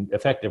being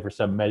effective for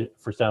some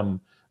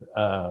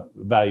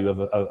value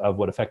of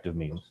what effective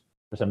means,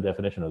 for some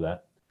definition of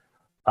that.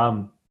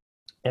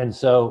 And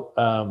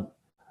so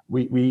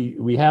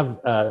we have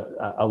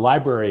a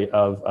library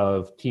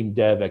of team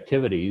dev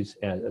activities,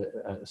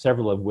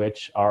 several of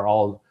which are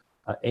all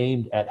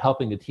aimed at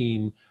helping the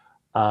team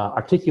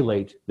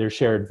articulate their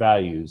shared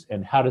values,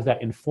 and how does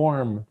that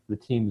inform the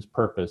team's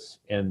purpose,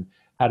 and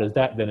how does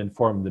that then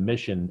inform the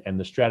mission and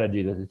the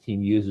strategy that the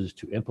team uses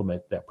to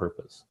implement that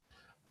purpose.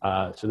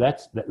 So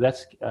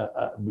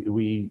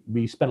we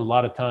spend a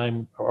lot of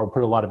time or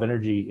put a lot of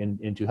energy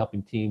into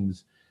helping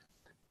teams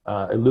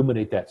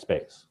illuminate that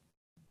space,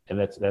 and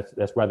that's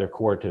rather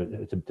core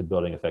to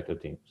building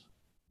effective teams.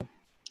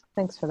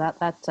 Thanks for that.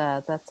 That's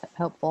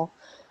helpful.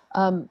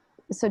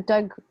 So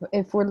Doug,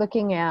 if we're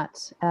looking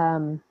at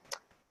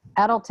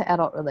adult to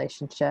adult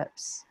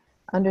relationships,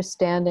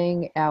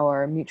 understanding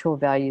our mutual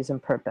values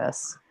and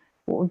purpose,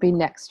 what would be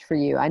next for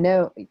you?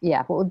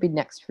 What would be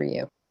next for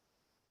you?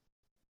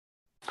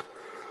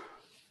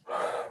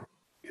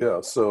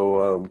 Yeah,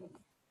 so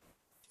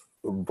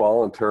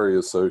voluntary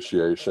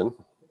association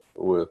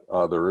with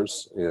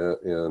others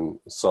in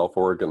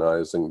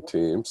self-organizing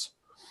teams,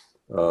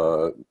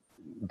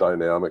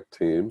 dynamic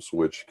teams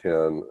which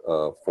can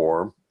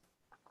form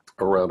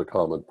around a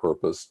common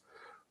purpose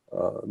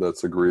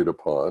that's agreed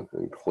upon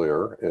and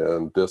clear,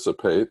 and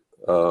dissipate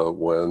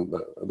when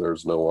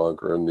there's no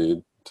longer a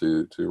need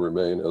to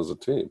remain as a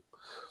team.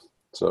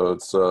 So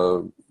it's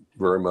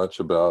very much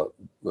about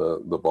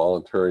the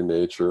voluntary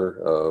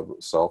nature of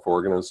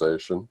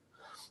self-organization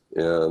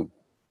and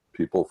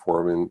people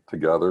forming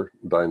together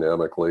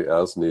dynamically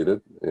as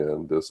needed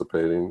and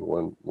dissipating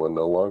when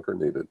no longer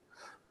needed.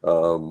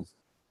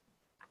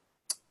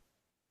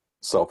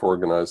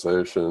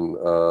 Self-organization,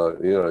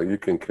 you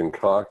can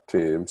concoct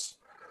teams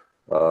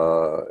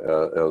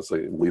as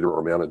a leader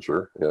or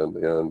manager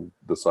and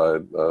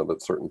decide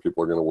that certain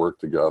people are going to work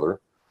together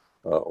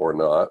or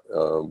not.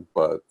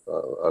 But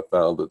I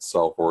found that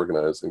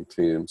self-organizing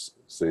teams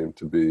seem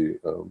to be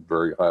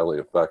very highly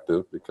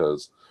effective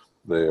because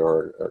they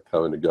are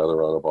coming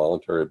together on a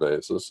voluntary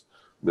basis.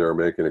 They're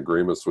making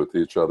agreements with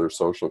each other,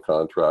 social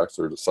contracts.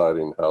 They're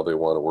deciding how they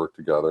want to work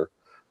together,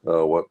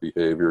 what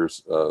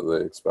behaviors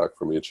they expect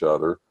from each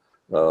other,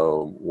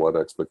 what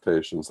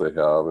expectations they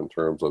have in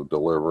terms of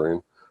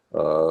delivering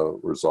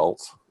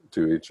results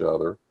to each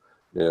other.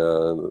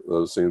 And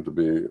those seem to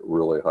be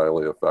really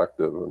highly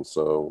effective. And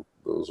so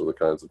those are the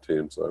kinds of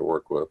teams I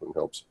work with and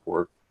help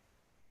support.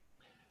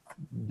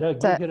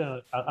 Doug, you hit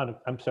on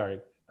I'm sorry.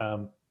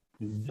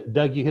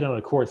 Doug, you hit on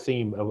a core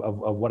theme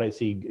of what I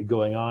see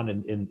going on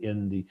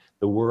in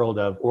the world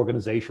of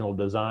organizational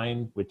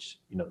design, which,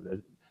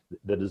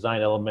 the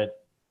design element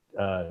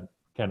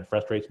kind of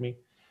frustrates me.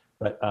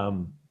 But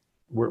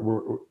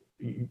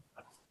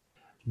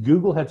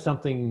Google had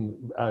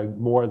something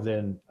more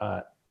than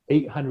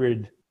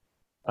 800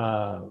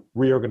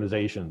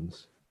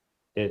 reorganizations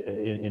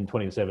in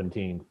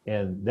 2017,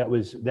 and that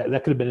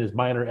could have been as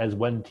minor as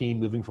one team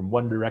moving from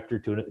one director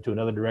to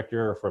another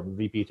director, or from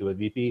VP to a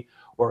VP,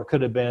 or it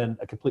could have been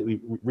a completely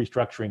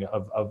restructuring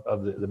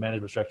of the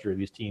management structure of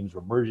these teams,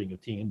 or merging of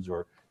teams,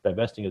 or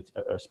divesting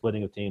or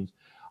splitting of teams.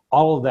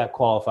 All of that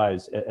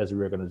qualifies as a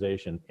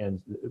reorganization,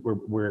 and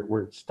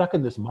we're stuck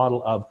in this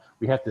model of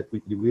we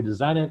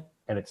design it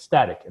and it's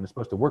static and it's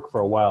supposed to work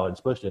for a while and it's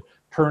supposed to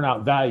turn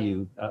out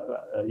value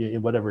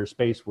in whatever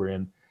space we're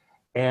in,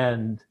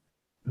 and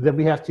then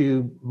we have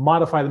to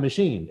modify the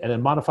machine, and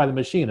then modify the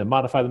machine, and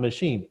modify the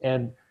machine.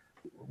 And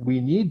we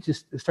need to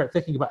start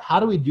thinking about how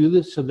do we do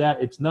this so that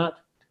it's not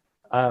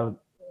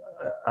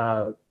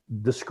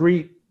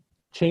discrete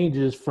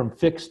changes from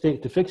fixed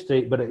state to fixed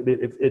state, but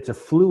it's a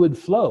fluid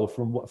flow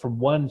from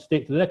one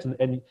state to the next.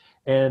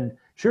 And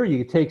sure,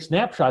 you can take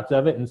snapshots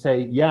of it and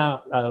say, yeah,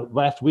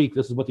 last week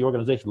this is what the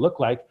organization looked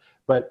like,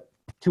 but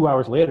 2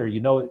 hours later,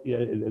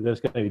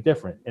 that's going to be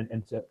different.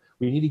 And so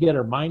we need to get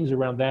our minds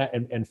around that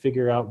and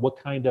figure out what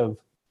kind of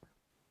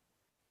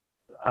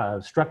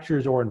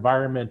structures or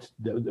environment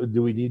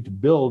do we need to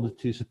build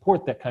to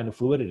support that kind of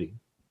fluidity.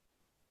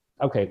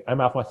 Okay,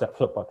 I'm off my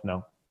soapbox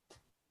now.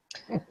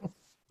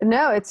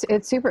 No, it's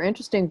super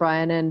interesting,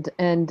 Brian,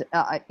 and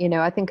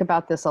I think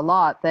about this a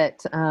lot.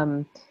 That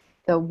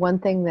the one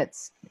thing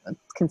that's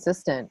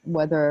consistent,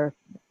 whether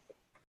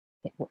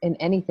in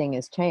anything,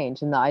 is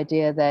change, and the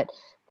idea that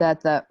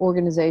the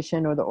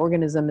organization or the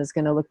organism is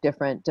going to look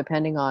different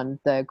depending on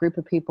the group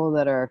of people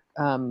that are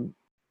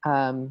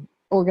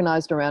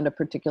organized around a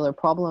particular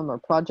problem or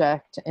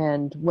project,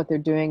 and what they're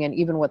doing, and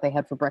even what they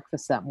had for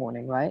breakfast that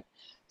morning, right?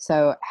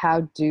 So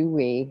how do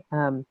we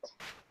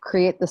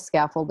create the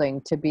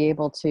scaffolding to be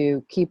able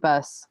to keep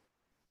us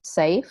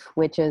safe,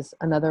 which is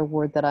another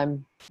word that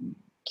I'm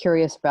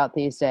curious about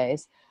these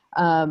days,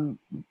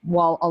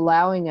 while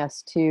allowing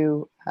us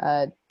to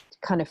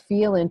kind of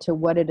feel into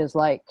what it is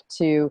like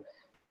to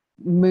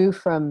move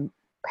from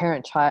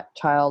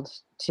parent-child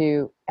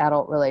to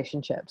adult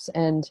relationships.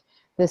 And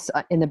this,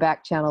 in the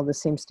back channel,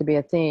 this seems to be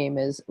a theme,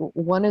 is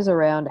one is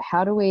around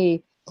how do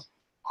we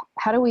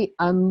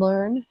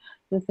unlearn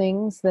the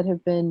things that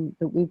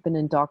we've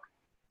been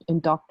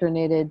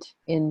indoctrinated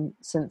in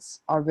since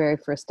our very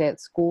first day at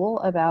school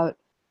about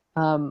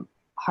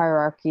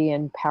hierarchy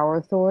and power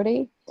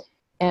authority,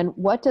 and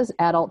what does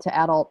adult to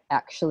adult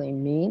actually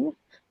mean?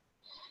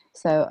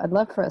 So I'd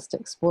love for us to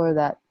explore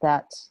that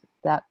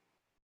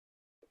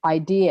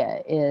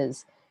idea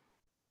is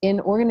in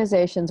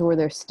organizations where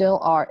there still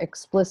are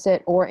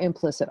explicit or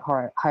implicit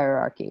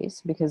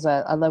hierarchies, because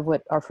I love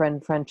what our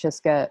friend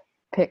Francisca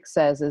Pick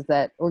says, is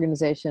that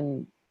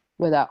organization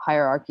without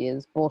hierarchy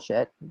is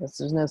bullshit, because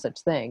there's no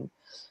such thing.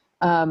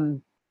 How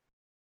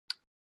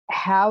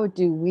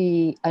do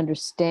we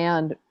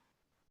understand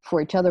for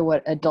each other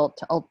what adult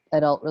to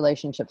adult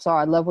relationships are?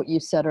 I love what you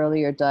said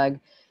earlier, Doug,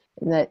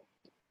 that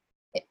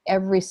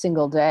every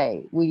single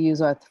day we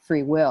use our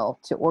free will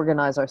to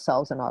organize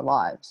ourselves in our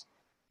lives.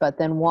 But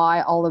then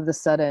why all of a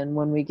sudden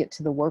when we get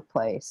to the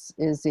workplace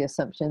is the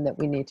assumption that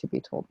we need to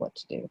be told what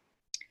to do?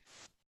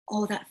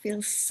 Oh, that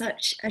feels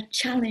such a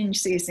challenge,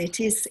 Susan.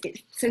 It's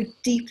so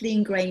deeply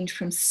ingrained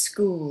from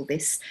school,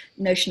 this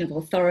notion of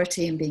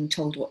authority and being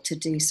told what to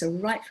do. So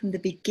right from the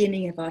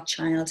beginning of our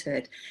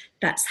childhood,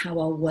 that's how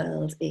our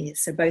world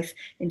is. So both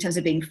in terms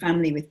of being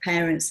family with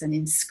parents and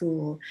in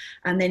school.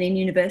 And then in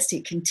university,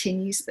 it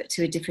continues, but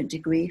to a different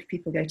degree if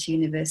people go to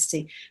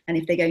university. And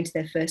if they go into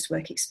their first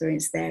work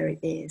experience, there it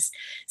is.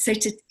 So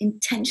to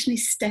intentionally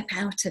step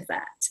out of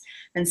that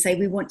and say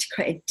we want to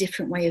create a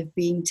different way of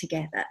being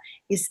together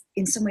is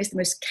in some ways the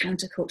most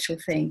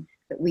countercultural thing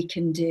that we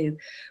can do,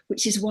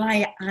 which is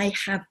why I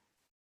have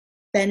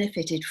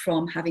benefited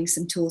from having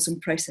some tools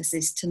and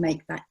processes to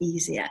make that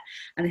easier.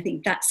 And I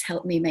think that's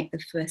helped me make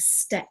the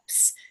first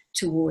steps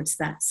towards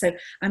that. So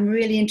I'm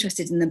really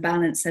interested in the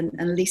balance, and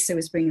Lisa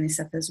was bringing this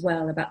up as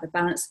well, about the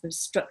balance of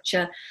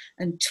structure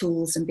and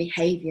tools and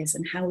behaviours,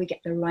 and how we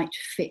get the right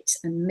fit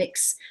and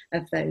mix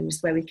of those,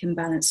 where we can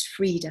balance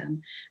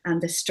freedom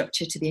and the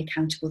structure to be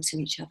accountable to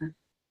each other.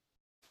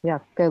 Yeah,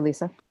 go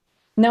Lisa.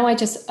 No,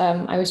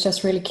 I was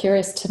just really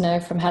curious to know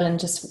from Helen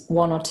just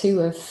one or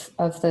two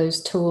of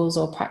those tools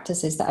or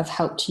practices that have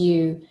helped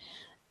you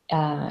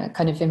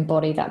kind of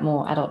embody that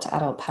more adult to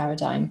adult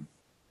paradigm.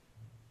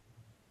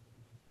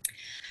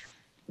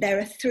 There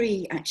are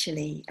three,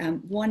 actually.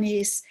 One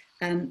is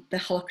the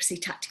Holacracy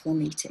Tactical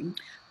Meeting,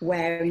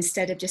 where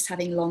instead of just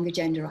having long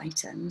agenda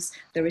items,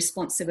 the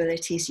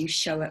responsibility is you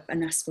show up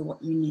and ask for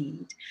what you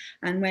need.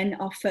 And when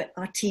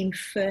our team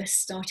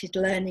first started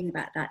learning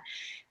about that,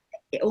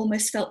 it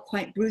almost felt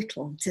quite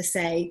brutal to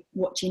say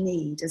what you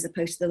need, as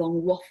opposed to the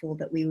long waffle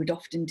that we would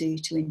often do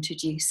to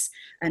introduce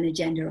an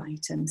agenda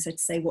item. So to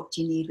say what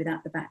do you need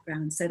without the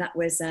background. So that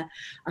was a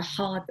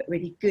hard but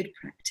really good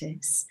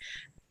practice.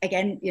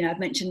 Again, I've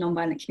mentioned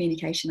nonviolent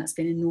communication. That's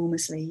been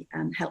enormously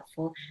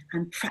helpful,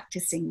 and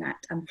practicing that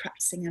and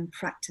practicing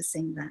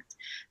that.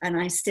 And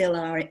I still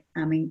are,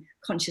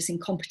 conscious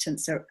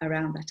incompetence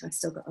around that. I've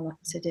still got a lot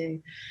to do.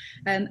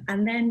 And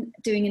then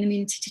doing an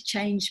immunity to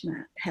change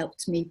map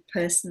helped me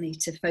personally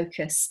to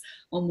focus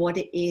on what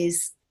it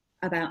is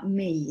about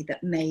me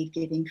that made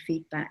giving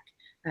feedback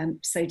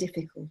so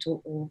difficult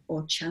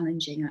or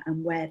challenging,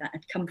 and where that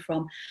had come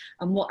from,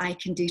 and what I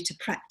can do to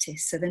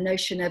practice. So the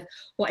notion of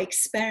what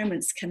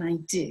experiments can I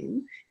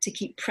do to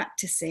keep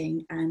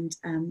practicing, and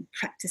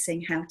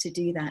practicing how to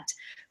do that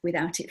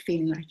without it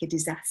feeling like a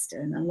disaster,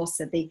 and lots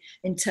of the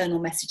internal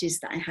messages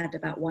that I had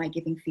about why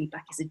giving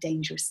feedback is a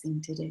dangerous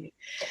thing to do.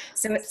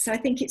 So I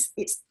think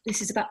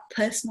this is about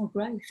personal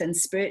growth and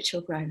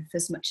spiritual growth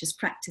as much as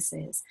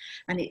practices,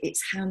 and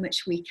it's how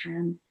much we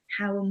can,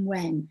 how and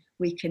when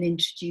we can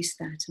introduce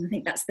that. And I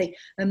think that's the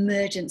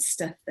emergent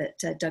stuff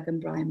that Doug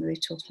and Brian were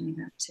talking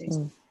about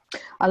too.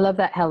 I love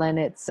that, Helen.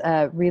 It's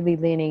really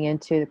leaning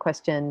into the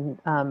question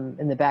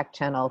in the back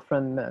channel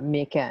from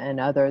Mika and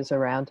others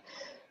around.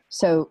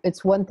 So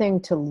it's one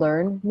thing to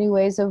learn new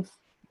ways of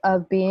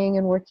being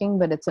and working,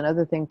 but it's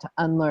another thing to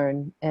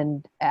unlearn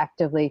and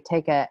actively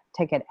take an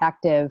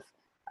active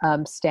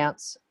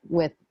stance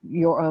with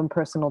your own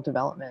personal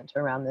development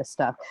around this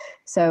stuff.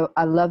 So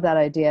I love that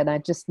idea. And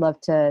I'd just love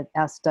to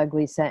ask Doug,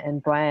 Lisa,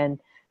 and Brian,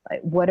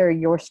 what are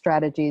your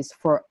strategies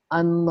for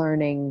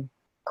unlearning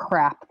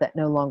crap that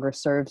no longer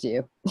serves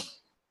you?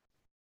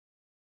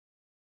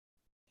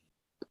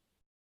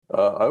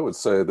 I would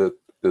say that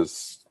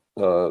is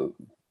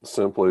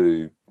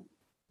simply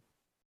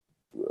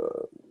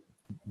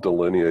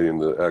delineating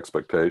the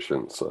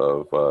expectations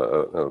of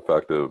an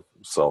effective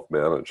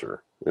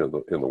self-manager in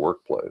the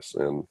workplace,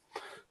 and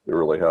it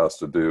really has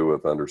to do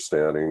with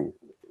understanding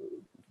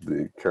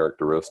the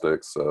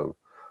characteristics of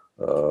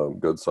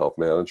good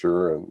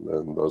self-manager,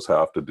 and those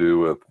have to do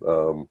with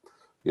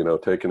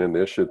taking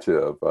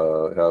initiative,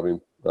 having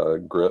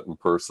grit and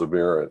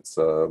perseverance,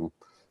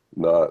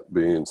 not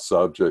being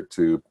subject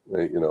to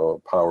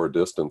power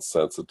distance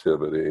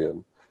sensitivity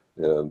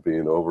and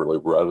being overly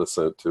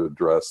reticent to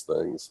address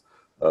things.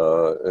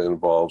 It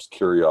involves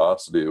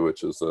curiosity,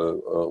 which is a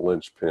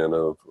linchpin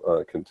of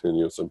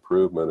continuous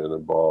improvement. It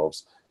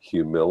involves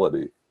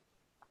humility.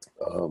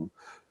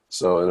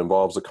 So it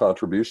involves a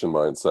contribution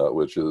mindset,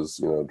 which is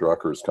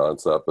Drucker's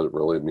concept, but it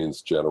really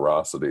means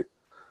generosity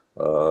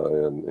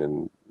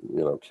and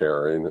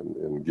caring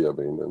and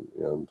giving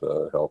and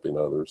helping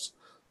others,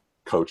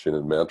 coaching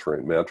and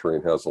mentoring.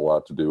 Mentoring has a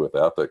lot to do with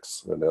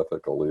ethics and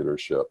ethical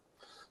leadership.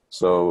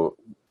 So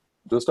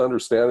just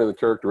understanding the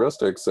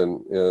characteristics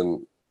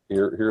and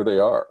here they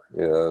are,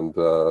 and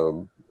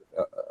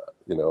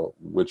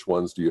which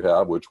ones do you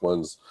have, which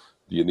ones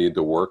do you need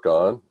to work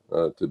on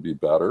to be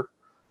better,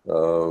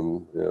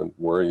 and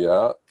where are you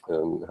at,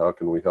 and how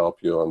can we help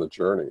you on the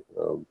journey?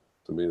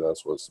 To me,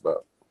 that's what it's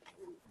about.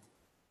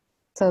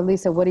 So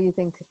Lisa, what do you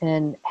think,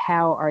 and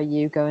how are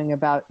you going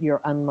about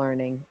your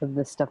unlearning of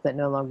the stuff that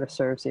no longer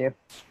serves you?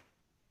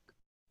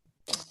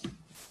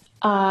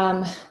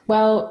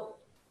 Well,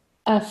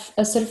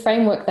 a sort of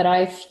framework that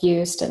I've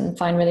used and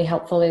find really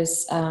helpful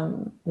is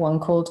one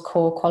called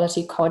Core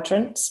Quality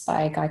Quadrants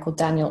by a guy called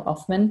Daniel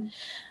Othman.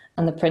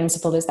 And the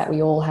principle is that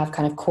we all have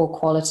kind of core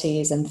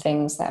qualities and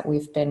things that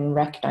we've been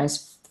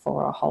recognized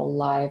for our whole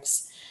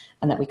lives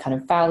and that we kind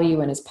of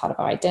value and is part of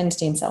our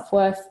identity and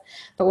self-worth.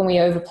 But when we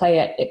overplay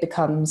it, it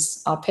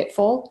becomes our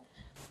pitfall.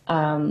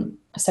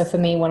 So for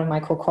me, one of my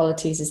core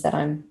qualities is that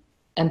I'm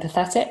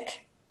empathetic,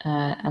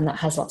 and that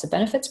has lots of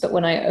benefits. But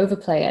when I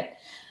overplay it,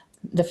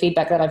 the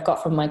feedback that I've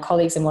got from my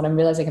colleagues and what I'm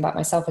realizing about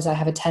myself is I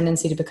have a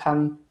tendency to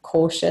become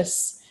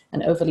cautious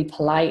and overly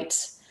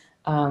polite.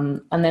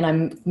 And then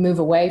I move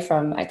away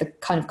from, like, the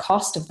kind of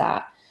cost of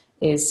that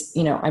is,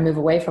 I move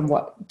away from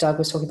what Doug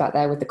was talking about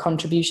there with the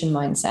contribution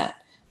mindset,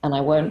 and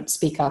I won't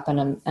speak up,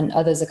 and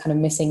others are kind of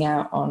missing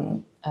out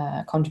on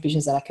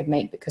contributions that I could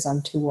make because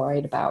I'm too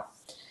worried about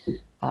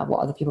what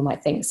other people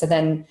might think. So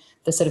then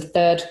the sort of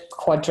third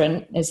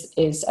quadrant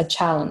is a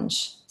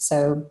challenge.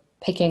 So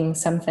picking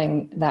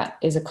something that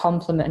is a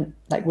complement,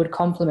 like would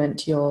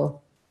complement your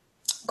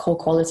core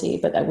quality,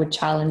 but that would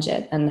challenge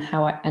it,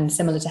 and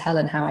similar to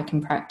Helen, how I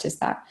can practice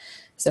that.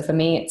 So for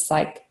me, it's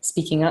like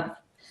speaking up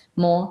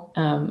more.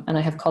 And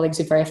I have colleagues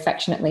who very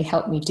affectionately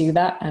help me do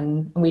that.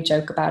 And we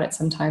joke about it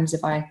sometimes.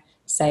 If I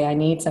say I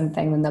need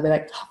something, then they'll be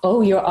like,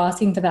 "Oh, you're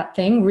asking for that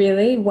thing?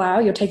 Really? Wow,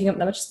 you're taking up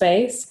that much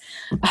space."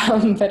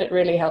 But it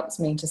really helps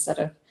me to sort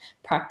of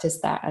practice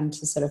that and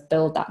to sort of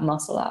build that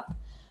muscle up.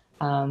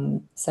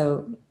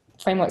 So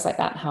frameworks like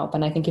that help.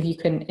 And I think if you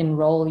can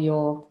enroll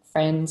your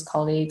friends,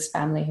 colleagues,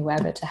 family,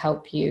 whoever, to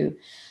help you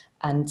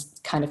and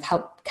kind of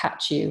help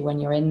catch you when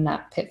you're in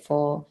that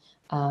pitfall,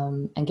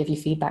 and give you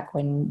feedback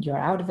when you're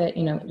out of it,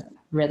 it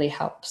really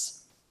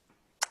helps.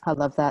 I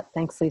love that.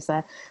 Thanks,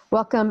 Lisa.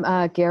 Welcome,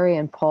 Gary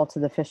and Paul, to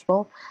the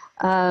Fishbowl.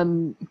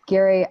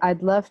 Gary,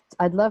 I'd love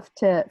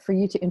for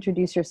you to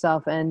introduce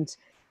yourself, and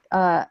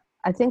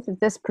I think that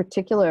this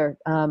particular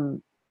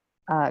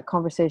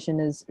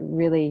conversation is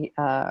really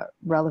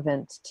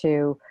relevant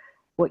to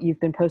what you've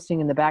been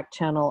posting in the back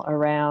channel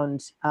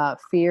around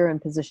fear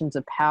and positions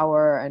of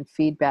power and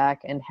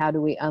feedback, and how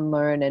do we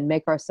unlearn and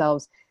make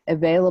ourselves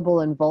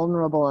available and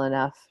vulnerable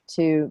enough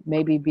to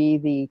maybe be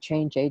the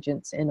change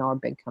agents in our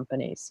big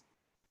companies.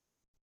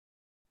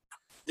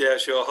 Yeah,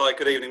 sure. Hi,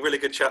 good evening. Really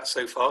good chat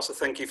so far, so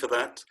thank you for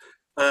that.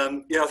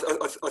 I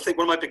think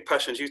one of my big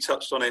passions, you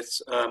touched on it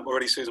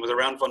already, Susan, was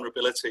around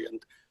vulnerability.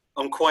 And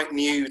I'm quite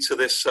new to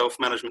this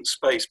self-management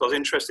space, but I was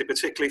interested,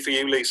 particularly for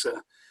you, Lisa.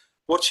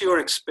 What's your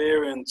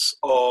experience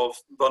of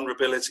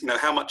vulnerability?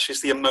 How much is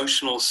the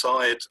emotional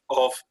side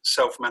of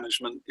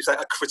self-management? Is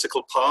that a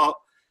critical part?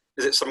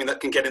 Is it something that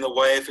can get in the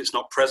way if it's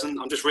not present?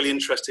 I'm just really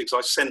interested because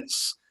I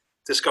sense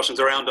discussions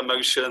around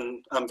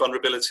emotion,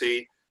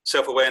 vulnerability,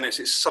 self-awareness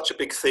is such a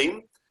big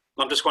theme.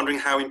 I'm just wondering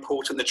how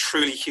important the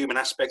truly human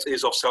aspect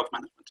is of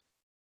self-management.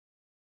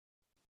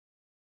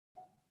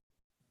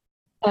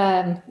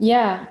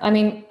 Yeah, I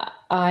mean,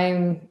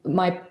 I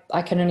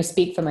can only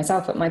speak for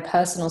myself, but my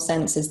personal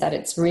sense is that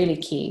it's really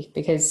key,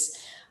 because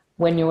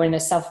when you're in a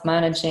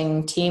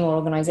self-managing team or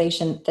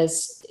organization,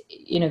 there's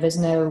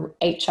no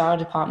HR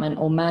department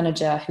or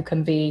manager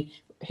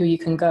who you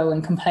can go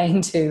and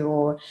complain to,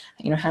 or,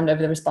 hand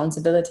over the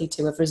responsibility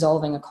to, of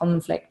resolving a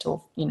conflict,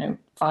 or,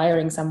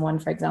 firing someone,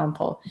 for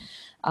example.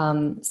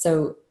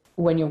 So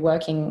when you're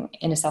working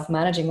in a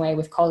self-managing way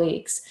with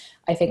colleagues,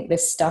 I think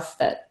this stuff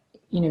that,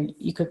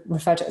 you could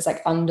refer to it as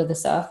like under the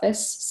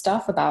surface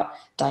stuff about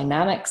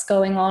dynamics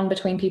going on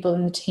between people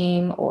in the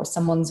team, or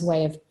someone's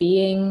way of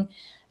being.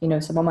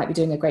 Someone might be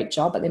doing a great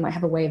job, but they might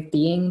have a way of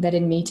being that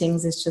in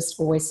meetings is just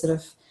always sort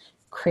of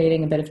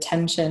creating a bit of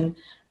tension,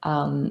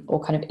 or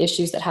kind of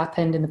issues that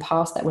happened in the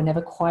past that were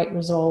never quite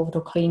resolved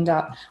or cleaned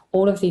up.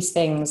 All of these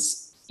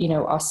things,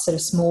 are sort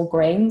of small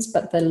grains,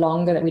 but the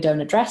longer that we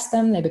don't address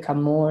them, they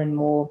become more and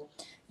more,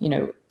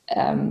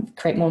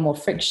 create more and more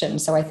friction.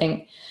 So I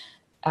think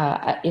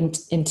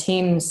in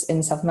teams,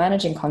 in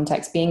self-managing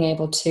context, being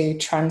able to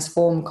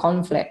transform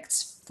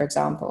conflicts, for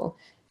example,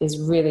 is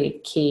really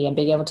key, and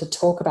being able to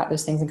talk about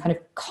those things and kind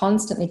of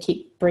constantly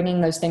keep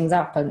bringing those things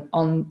up and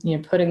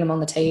putting them on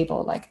the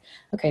table. Like,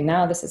 okay,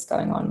 now this is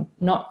going on,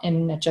 not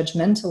in a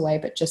judgmental way,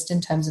 but just in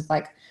terms of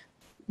like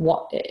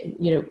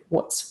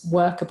what's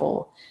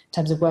workable in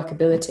terms of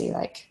workability.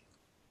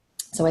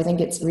 So I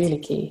think it's really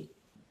key.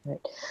 Right.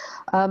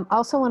 I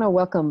also want to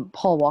welcome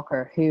Paul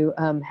Walker, who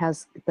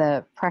has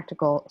the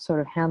practical sort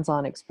of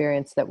hands-on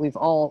experience that we've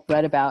all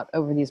read about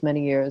over these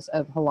many years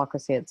of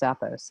Holacracy at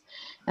Zappos.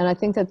 And I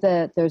think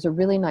that there's a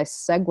really nice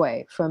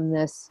segue from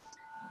this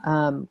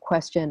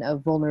question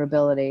of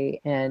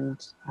vulnerability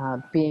and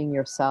being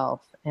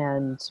yourself,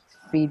 and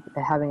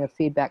having a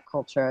feedback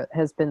culture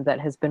has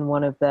been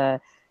one of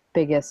the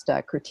biggest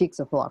critiques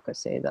of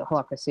Holacracy, that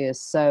Holacracy is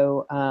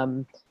so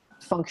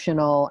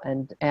functional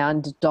and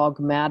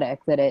dogmatic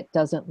that it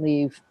doesn't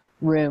leave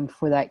room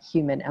for that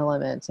human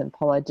element. And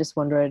Paul, I just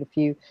wondered if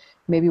you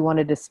maybe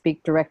wanted to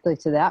speak directly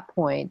to that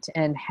point,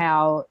 and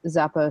how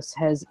Zappos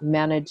has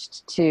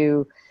managed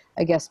to,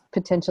 I guess,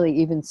 potentially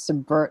even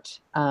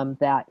subvert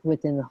that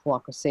within the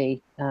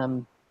Holacracy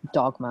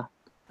dogma.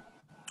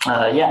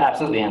 Yeah,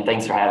 absolutely. And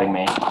thanks for having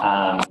me.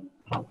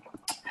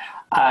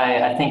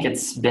 I think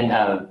it's been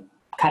a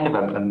kind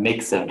of a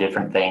mix of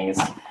different things.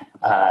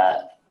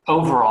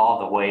 Overall,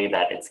 the way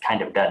that it's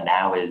kind of done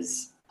now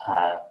is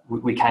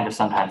we kind of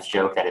sometimes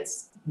joke that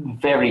it's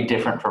very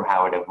different from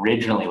how it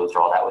originally was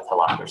rolled out with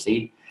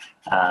Holacracy.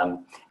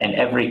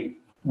 And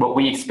what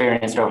we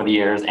experienced over the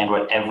years, and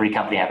what every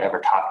company I've ever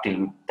talked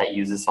to that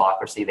uses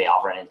Holacracy, they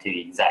all run into the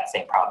exact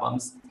same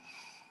problems.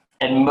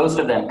 And most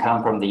of them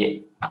come from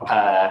the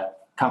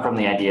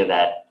idea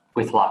that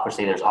with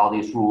Holacracy, there's all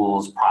these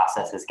rules,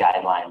 processes,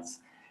 guidelines.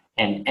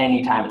 And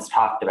anytime it's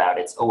talked about,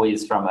 it's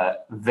always from a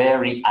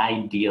very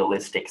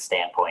idealistic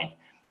standpoint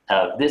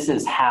of this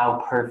is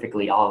how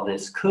perfectly all of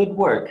this could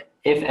work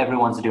if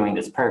everyone's doing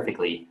this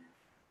perfectly.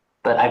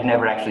 But I've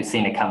never actually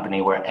seen a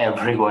company where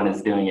everyone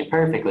is doing it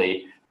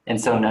perfectly. And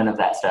so none of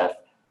that stuff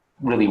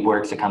really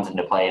works or comes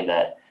into play. And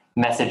the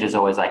message is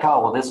always like,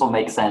 oh, well, this will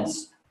make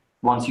sense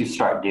once you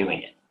start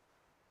doing it,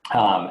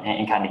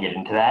 and kind of get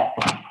into that.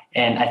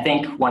 And I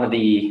think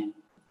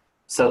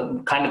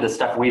so kind of the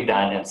stuff we've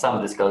done, and some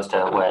of this goes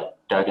to what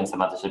Doug and some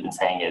others have been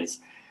saying, is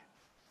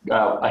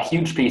a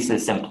huge piece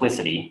is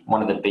simplicity.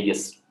 One of the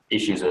biggest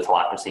issues with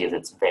Holacracy is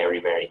it's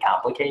very, very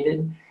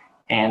complicated.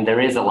 And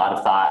there is a lot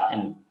of thought,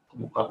 and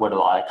what a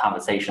lot of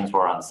conversations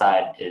were on the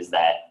side is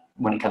that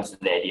when it comes to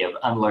the idea of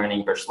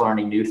unlearning versus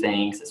learning new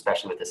things,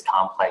 especially with this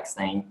complex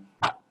thing,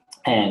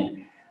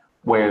 and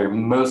where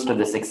most of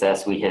the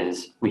success we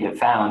have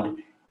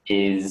found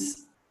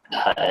is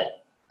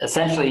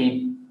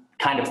essentially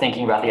kind of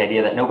thinking about the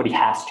idea that nobody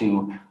has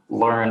to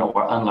learn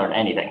or unlearn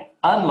anything.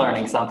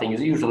 Unlearning something is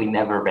usually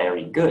never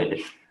very good,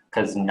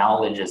 because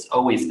knowledge is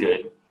always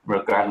good,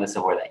 regardless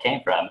of where that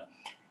came from.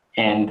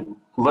 And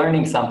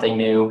learning something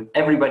new,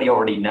 everybody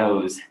already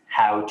knows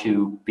how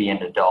to be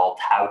an adult,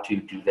 how to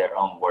do their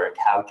own work,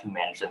 how to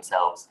manage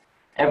themselves.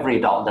 Every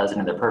adult does it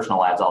in their personal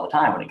lives all the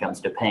time when it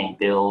comes to paying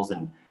bills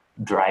and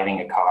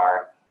driving a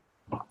car.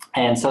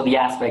 And so the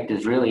aspect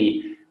is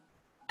really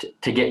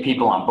to get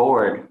people on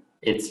board.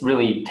 It's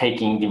really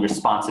taking the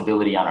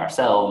responsibility on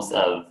ourselves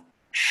of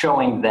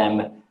showing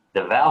them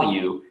the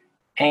value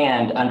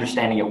and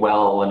understanding it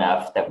well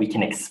enough that we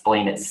can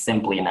explain it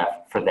simply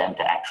enough for them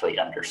to actually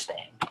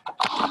understand.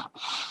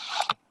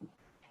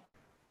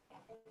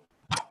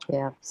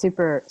 Yeah,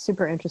 super,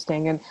 super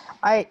interesting. And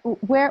I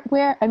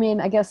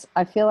guess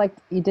I feel like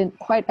you didn't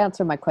quite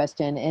answer my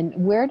question. And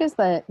where does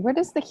the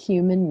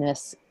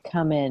humanness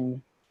come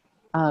in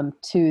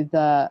to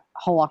the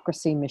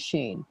Holacracy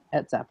machine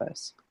at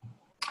Zappos?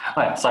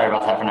 Oh, sorry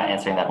about that for not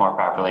answering that more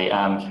properly.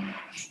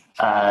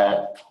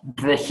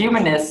 The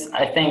humanness,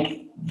 I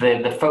think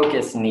the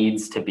focus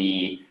needs to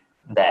be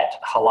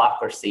that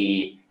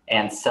Holacracy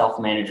and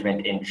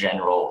self-management in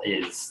general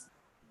is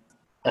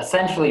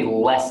essentially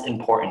less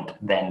important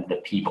than the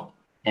people.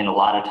 And a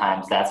lot of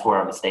times that's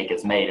where a mistake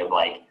is made of,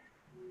 like,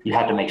 you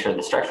have to make sure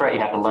the structure right, you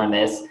have to learn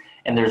this.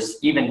 And there's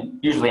even,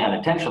 usually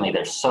unintentionally,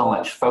 there's so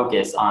much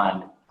focus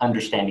on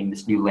understanding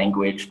this new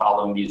language,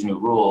 following these new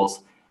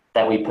rules,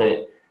 that we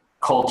put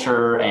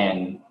culture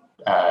and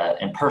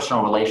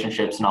personal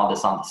relationships and all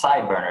this on the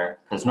side burner.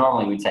 Because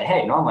normally we'd say,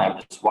 hey, normally I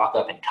would just walk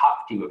up and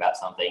talk to you about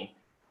something.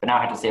 But now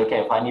I have to say, okay,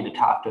 if I need to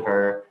talk to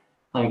her,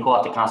 let me pull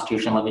out the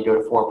Constitution, let me go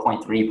to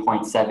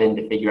 4.3.7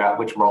 to figure out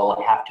which role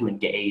I have to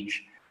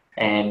engage.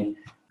 And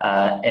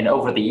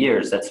over the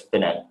years, that's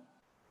been a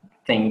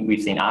thing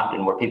we've seen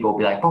often, where people will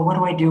be like, well, what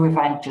do I do if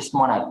I just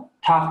want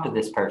to talk to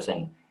this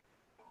person?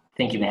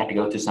 Thinking they have to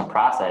go through some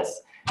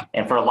process.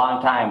 And for a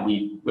long time,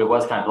 it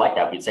was kind of like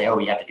that. We'd say, oh,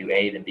 we have to do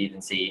A, then B,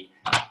 then C.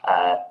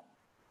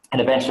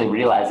 And eventually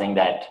realizing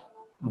that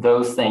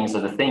those things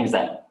are the things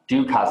that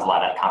do cause a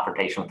lot of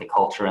confrontation with the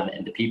culture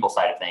and the people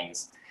side of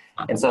things.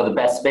 And so the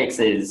best fix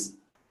is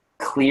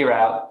clear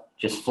out,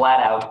 just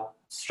flat out,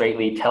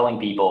 straightly telling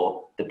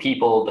people,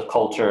 the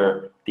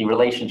culture, the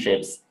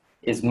relationships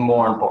is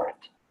more important.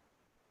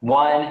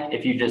 One,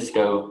 if you just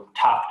go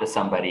talk to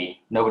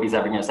somebody, nobody's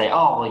ever going to say,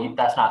 oh, well,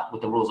 that's not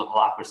with the rules of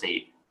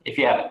holacracy. If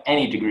you have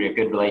any degree of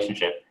good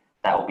relationship,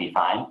 that will be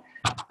fine.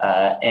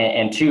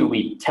 And two,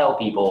 we tell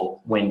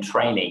people when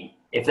training,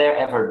 if there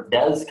ever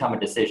does come a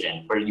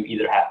decision where you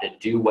either have to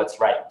do what's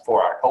right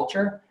for our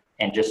culture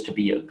and just to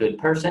be a good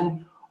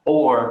person,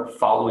 or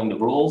following the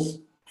rules,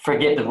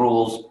 forget the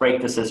rules,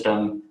 break the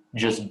system,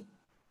 just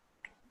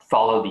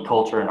follow the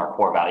culture and our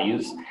core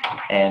values,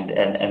 and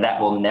that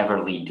will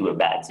never lead to a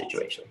bad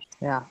situation.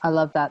 Yeah, I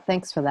love that.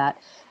 Thanks for that.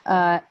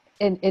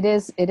 And it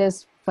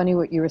is funny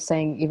what you were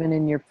saying, even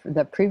in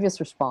the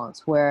previous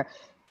response, where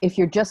if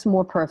you're just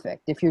more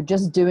perfect, if you're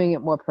just doing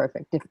it more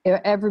perfect,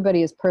 if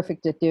everybody is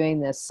perfect at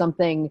doing this,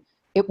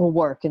 it will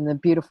work and the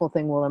beautiful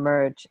thing will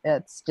emerge.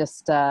 It's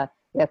just,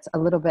 it's a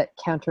little bit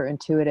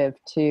counterintuitive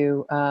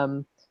to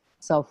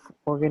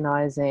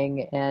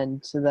self-organizing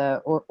and to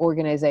the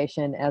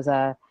organization as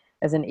an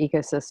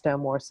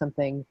ecosystem or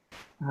something,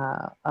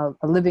 a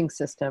living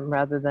system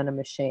rather than a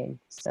machine.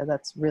 So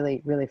that's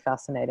really, really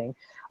fascinating.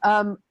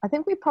 I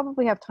think we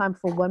probably have time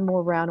for one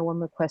more round or one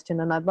more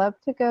question. And I'd love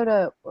to go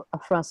to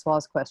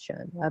Francois's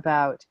question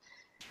about,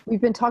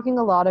 we've been talking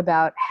a lot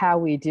about how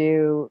we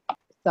do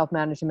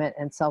self-management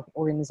and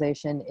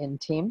self-organization in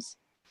teams.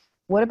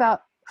 What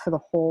about for the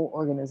whole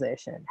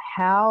organization?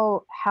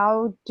 How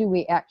do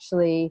we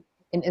actually,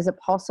 and is it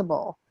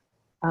possible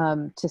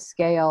to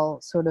scale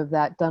sort of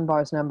that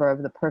Dunbar's number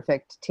of the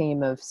perfect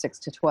team of 6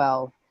 to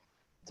 12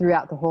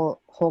 throughout the whole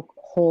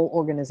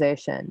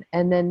organization?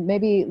 And then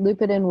maybe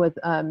loop it in with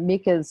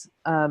Mika's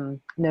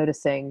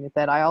noticing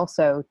that I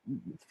also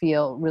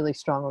feel really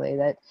strongly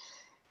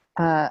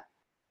that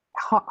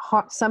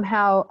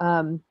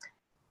somehow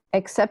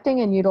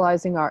accepting and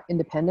utilizing our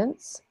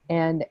independence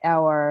and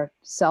our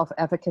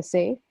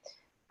self-efficacy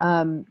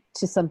to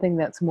something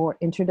that's more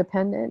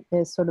interdependent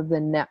is sort of the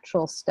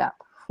natural step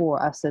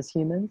for us as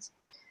humans.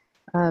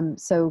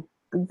 So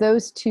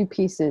those two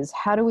pieces,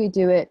 how do we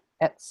do it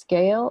at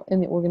scale in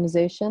the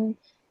organization?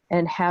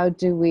 And how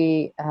do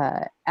we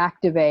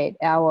activate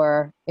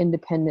our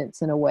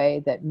independence in a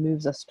way that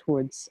moves us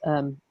towards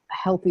a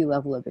healthy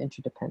level of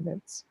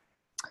interdependence?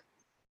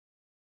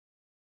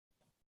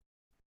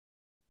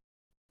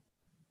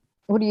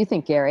 What do you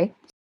think, Gary?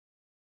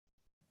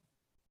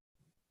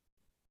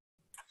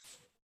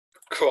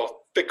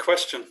 Cool, big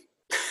question.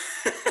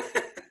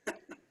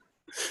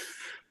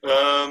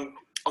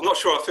 I'm not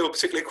sure I feel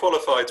particularly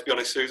qualified, to be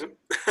honest, Susan.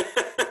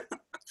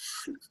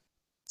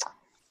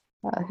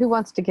 Who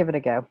wants to give it a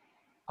go?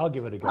 I'll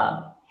give it a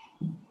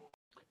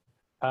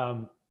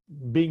go.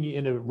 Being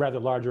in a rather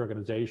large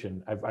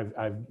organization,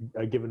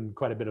 I've given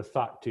quite a bit of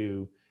thought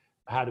to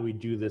how do we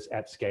do this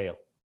at scale.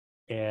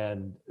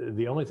 And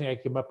the only thing I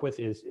came up with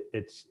is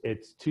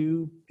it's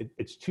too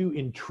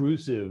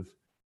intrusive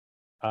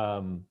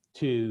to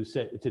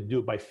do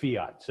it by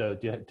fiat. So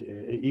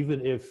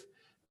even if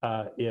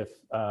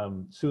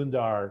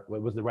Sundar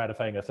was the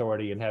ratifying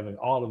authority and having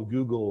all of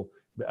Google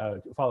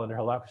follow under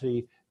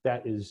holacracy,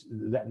 that is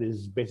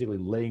basically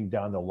laying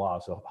down the law.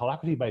 So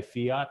holacracy by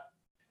fiat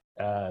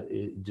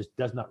it just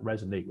does not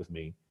resonate with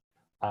me.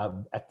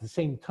 At the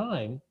same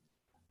time,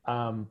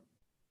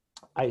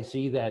 I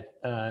see that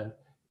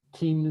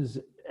teams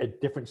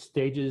at different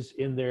stages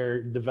in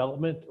their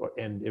development,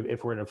 and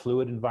if we're in a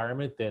fluid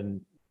environment,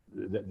 then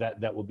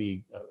that will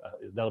be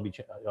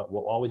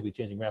will always be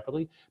changing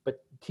rapidly.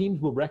 But teams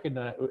will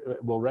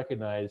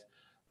recognize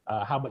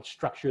how much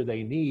structure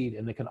they need,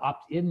 and they can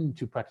opt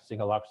into practicing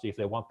holacracy if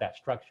they want that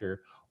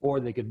structure, or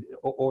they can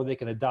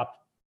adopt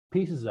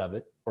pieces of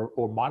it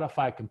or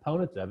modify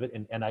components of it.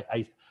 And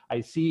I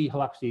see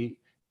holacracy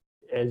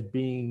as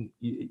being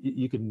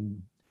you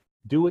can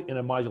do it in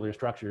a modular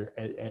structure,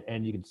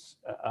 and you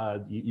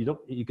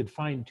can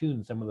fine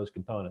tune some of those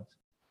components,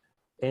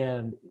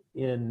 and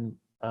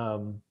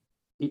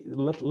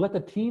let the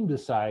team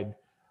decide,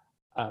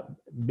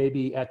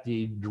 maybe at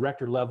the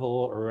director level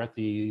or at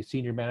the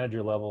senior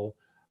manager level,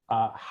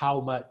 how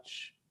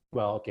much.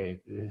 Well, okay,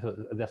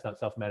 that's not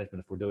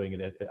self-management if we're doing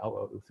it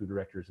through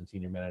directors and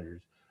senior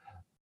managers,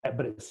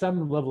 but at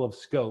some level of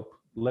scope,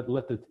 let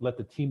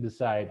the team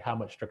decide how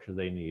much structure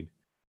they need,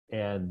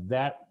 and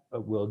that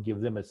will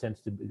give them a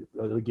sense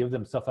it'll give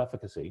them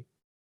self-efficacy,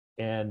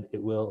 and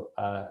it will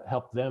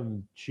help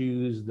them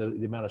choose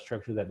the amount of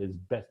structure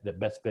that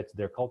best fits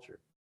their culture.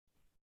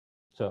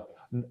 So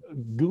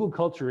Google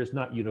culture is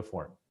not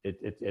uniform.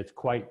 It's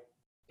quite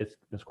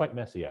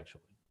messy,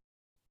 actually.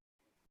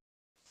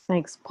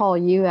 Thanks, Paul.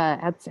 You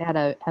had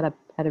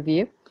a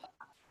view.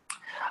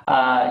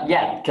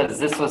 Yeah, because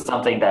this was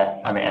something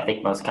that, I mean, I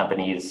think most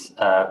companies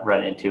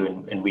run into,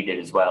 and we did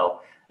as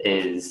well,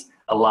 is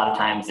a lot of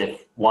times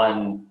if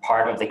one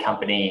part of the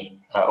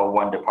company or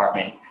one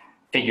department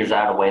figures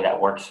out a way that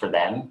works for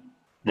them,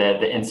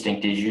 the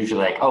instinct is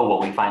usually like, oh,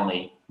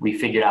 well, we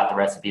figured out the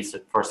recipes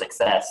for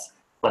success.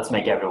 Let's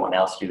make everyone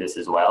else do this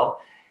as well.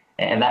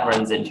 And that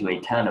runs into a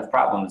ton of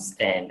problems.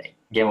 And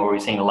again, where we're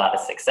seeing a lot of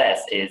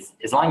success is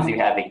as long as you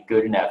have a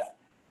good enough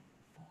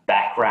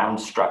background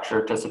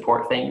structure to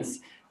support things,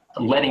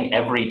 letting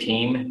every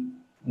team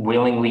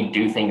willingly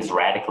do things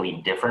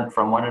radically different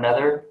from one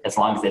another, as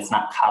long as it's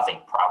not causing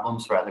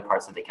problems for other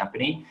parts of the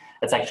company,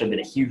 that's actually been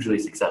a hugely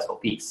successful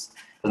piece.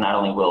 Because not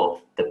only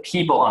will the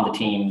people on the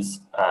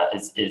teams,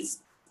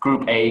 is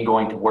Group A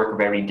going to work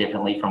very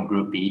differently from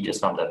Group B,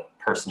 just on the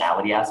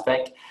personality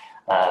aspect,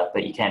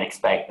 but you can't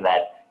expect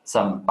that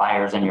some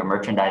buyers in your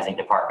merchandising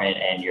department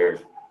and your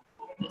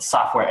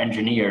software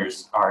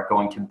engineers are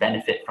going to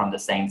benefit from the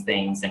same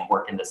things and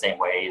work in the same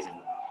ways and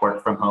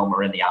work from home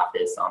or in the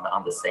office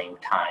on the same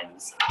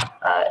times.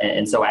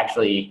 And so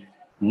actually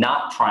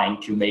not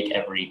trying to make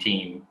every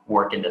team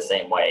work in the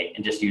same way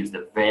and just use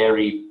the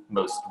very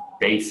most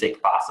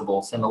basic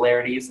possible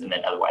similarities and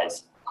then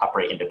otherwise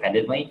operate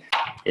independently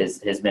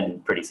has been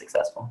pretty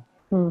successful.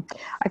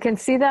 I can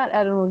see that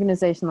at an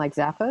organization like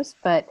Zappos,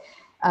 but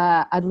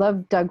I'd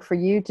love, Doug, for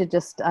you to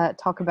just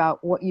talk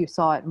about what you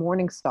saw at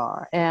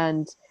Morningstar.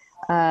 And,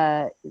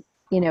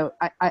 you know,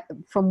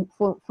 from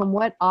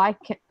what I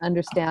can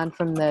understand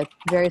from the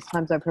various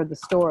times I've heard the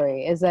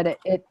story is that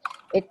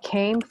it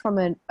came from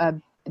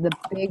the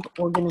big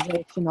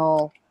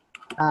organizational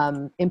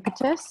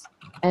impetus,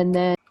 and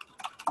then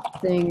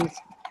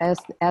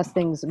as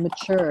things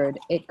matured,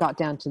 it got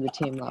down to the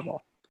team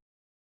level.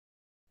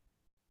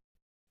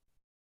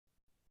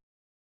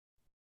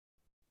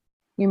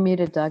 You're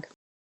muted, Doug.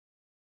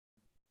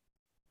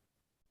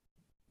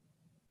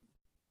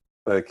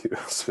 Thank you,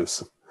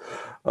 Susan.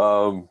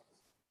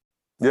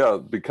 Yeah,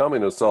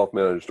 becoming a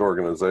self-managed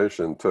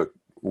organization took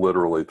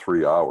literally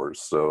 3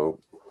 hours. So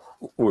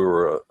we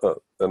were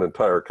an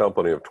entire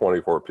company of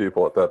 24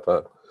 people at that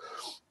time.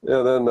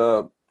 And then,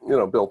 you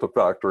know, built a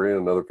factory,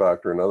 another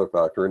factory, another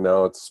factory.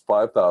 Now it's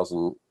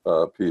 5,000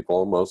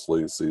 people,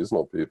 mostly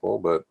seasonal people,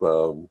 but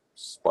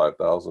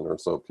 5,000 or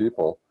so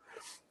people,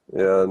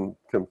 and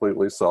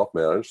completely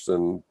self-managed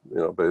and, you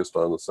know, based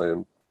on the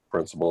same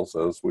principles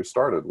as we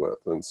started with.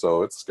 And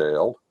so it's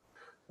scaled.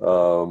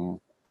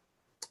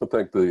 I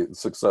think the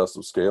success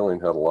of scaling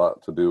had a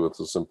lot to do with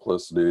the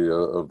simplicity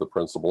of the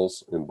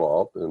principles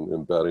involved in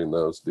embedding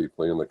those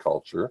deeply in the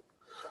culture.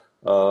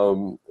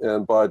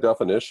 And by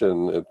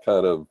definition, it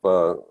kind of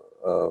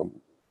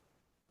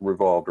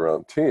revolved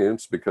around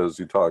teams, because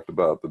you talked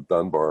about the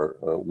Dunbar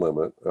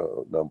limit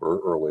number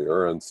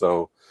earlier. And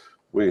so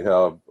we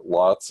have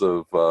lots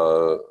of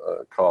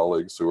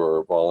colleagues who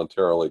are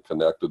voluntarily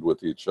connected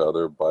with each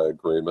other by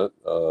agreement,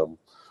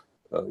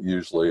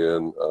 usually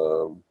in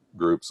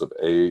groups of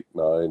 8,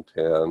 9,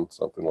 10,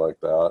 something like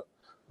that.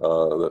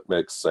 That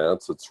makes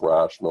sense. It's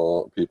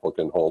rational. People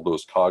can hold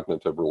those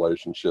cognitive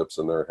relationships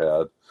in their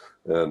head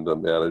and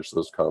manage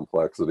those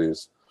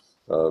complexities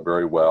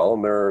very well.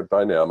 And they're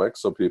dynamic,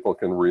 so people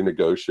can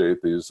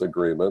renegotiate these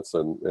agreements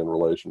and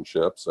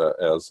relationships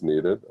as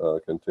needed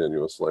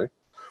continuously.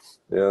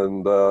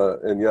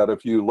 And yet,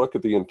 if you look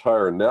at the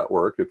entire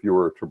network, if you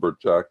were to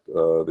project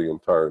the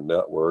entire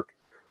network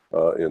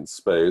in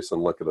space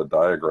and look at a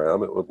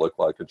diagram, it would look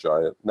like a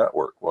giant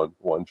network,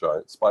 one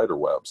giant spider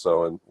web.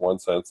 So in one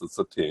sense, it's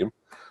a team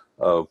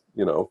of,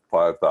 you know,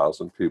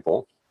 5,000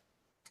 people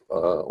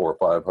or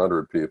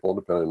 500 people,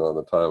 depending on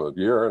the time of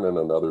year. And in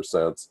another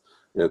sense,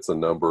 it's a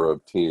number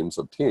of teams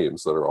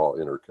that are all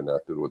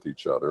interconnected with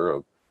each other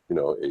of, you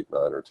know, 8,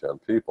 9, or 10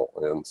 people.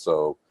 And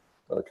so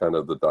kind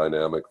of the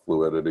dynamic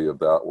fluidity of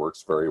that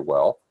works very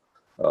well.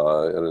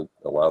 And it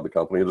allowed the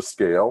company to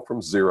scale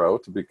from 0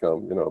 to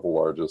become, you know, the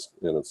largest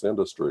in its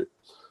industry.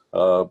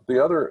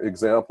 The other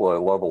example I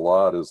love a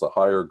lot is the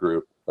Haier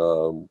Group.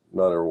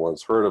 Not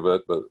everyone's heard of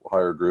it, but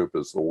Haier Group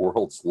is the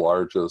world's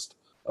largest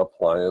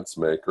appliance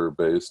maker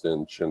based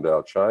in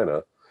Qingdao,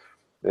 China.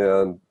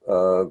 And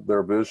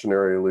their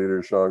visionary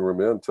leader, Zhang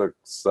Ruimin, took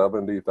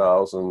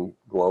 70,000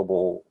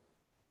 global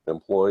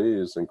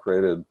employees and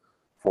created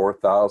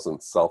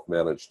 4,000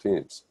 self-managed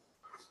teams.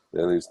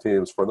 And these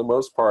teams, for the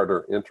most part,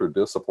 are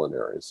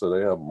interdisciplinary. So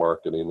they have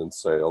marketing and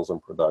sales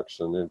and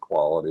production and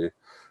quality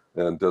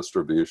and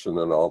distribution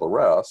and all the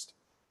rest.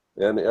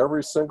 And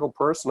every single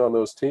person on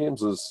those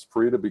teams is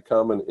free to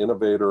become an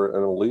innovator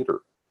and a leader.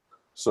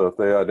 So if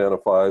they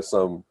identify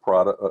some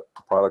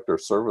product or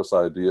service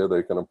idea,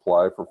 they can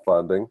apply for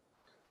funding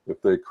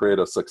if they create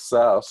a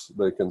success,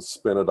 they can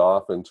spin it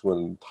off into an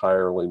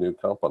entirely new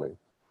company.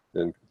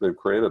 And they've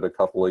created a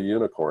couple of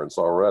unicorns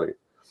already.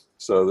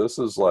 So this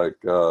is like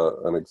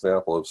an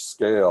example of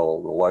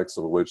scale, the likes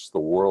of which the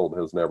world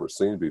has never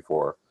seen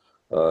before.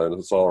 And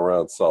it's all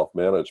around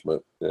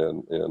self-management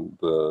and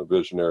the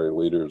visionary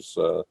leaders'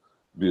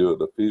 view of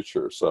the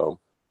future. So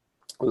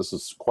this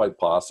is quite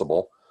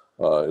possible.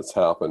 It's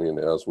happening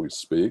as we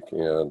speak,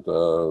 and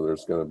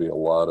there's going to be a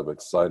lot of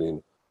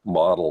exciting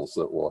models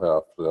that we'll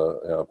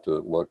have to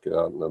look at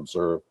and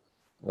observe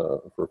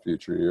for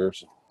future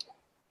years.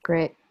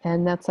 Great.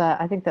 And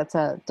I think that's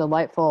a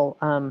delightful,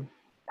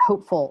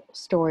 hopeful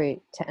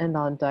story to end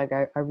on, Doug.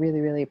 I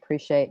really, really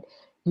appreciate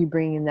you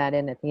bringing that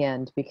in at the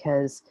end,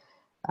 because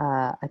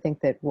I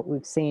think that what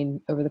we've seen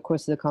over the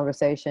course of the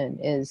conversation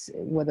is,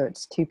 whether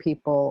it's two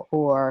people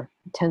or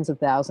tens of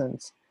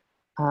thousands,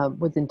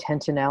 with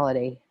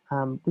intentionality,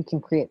 we can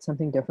create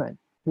something different.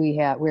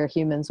 We're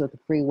humans with a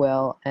free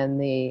will and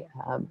the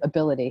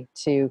ability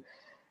to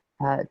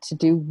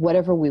do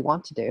whatever we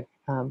want to do,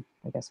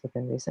 I guess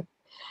within reason.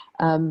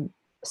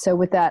 So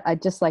with that,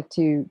 I'd just like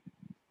to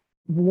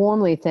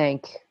warmly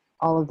thank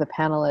all of the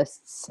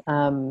panelists,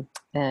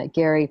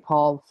 Gary,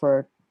 Paul,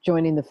 for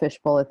joining the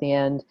fishbowl at the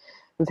end.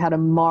 We've had a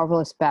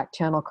marvelous back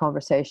channel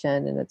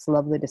conversation, and it's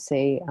lovely to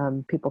see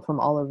people from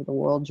all over the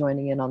world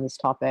joining in on this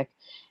topic.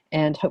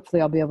 And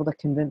hopefully I'll be able to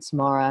convince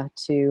Mara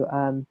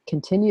to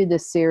continue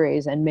this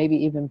series, and maybe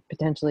even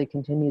potentially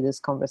continue this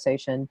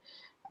conversation,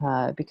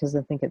 because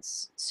I think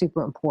it's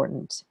super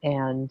important,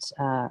 and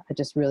I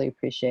just really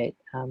appreciate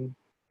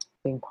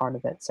being part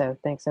of it. So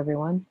thanks,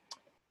 everyone,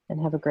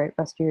 and have a great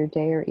rest of your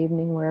day or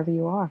evening wherever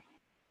you are.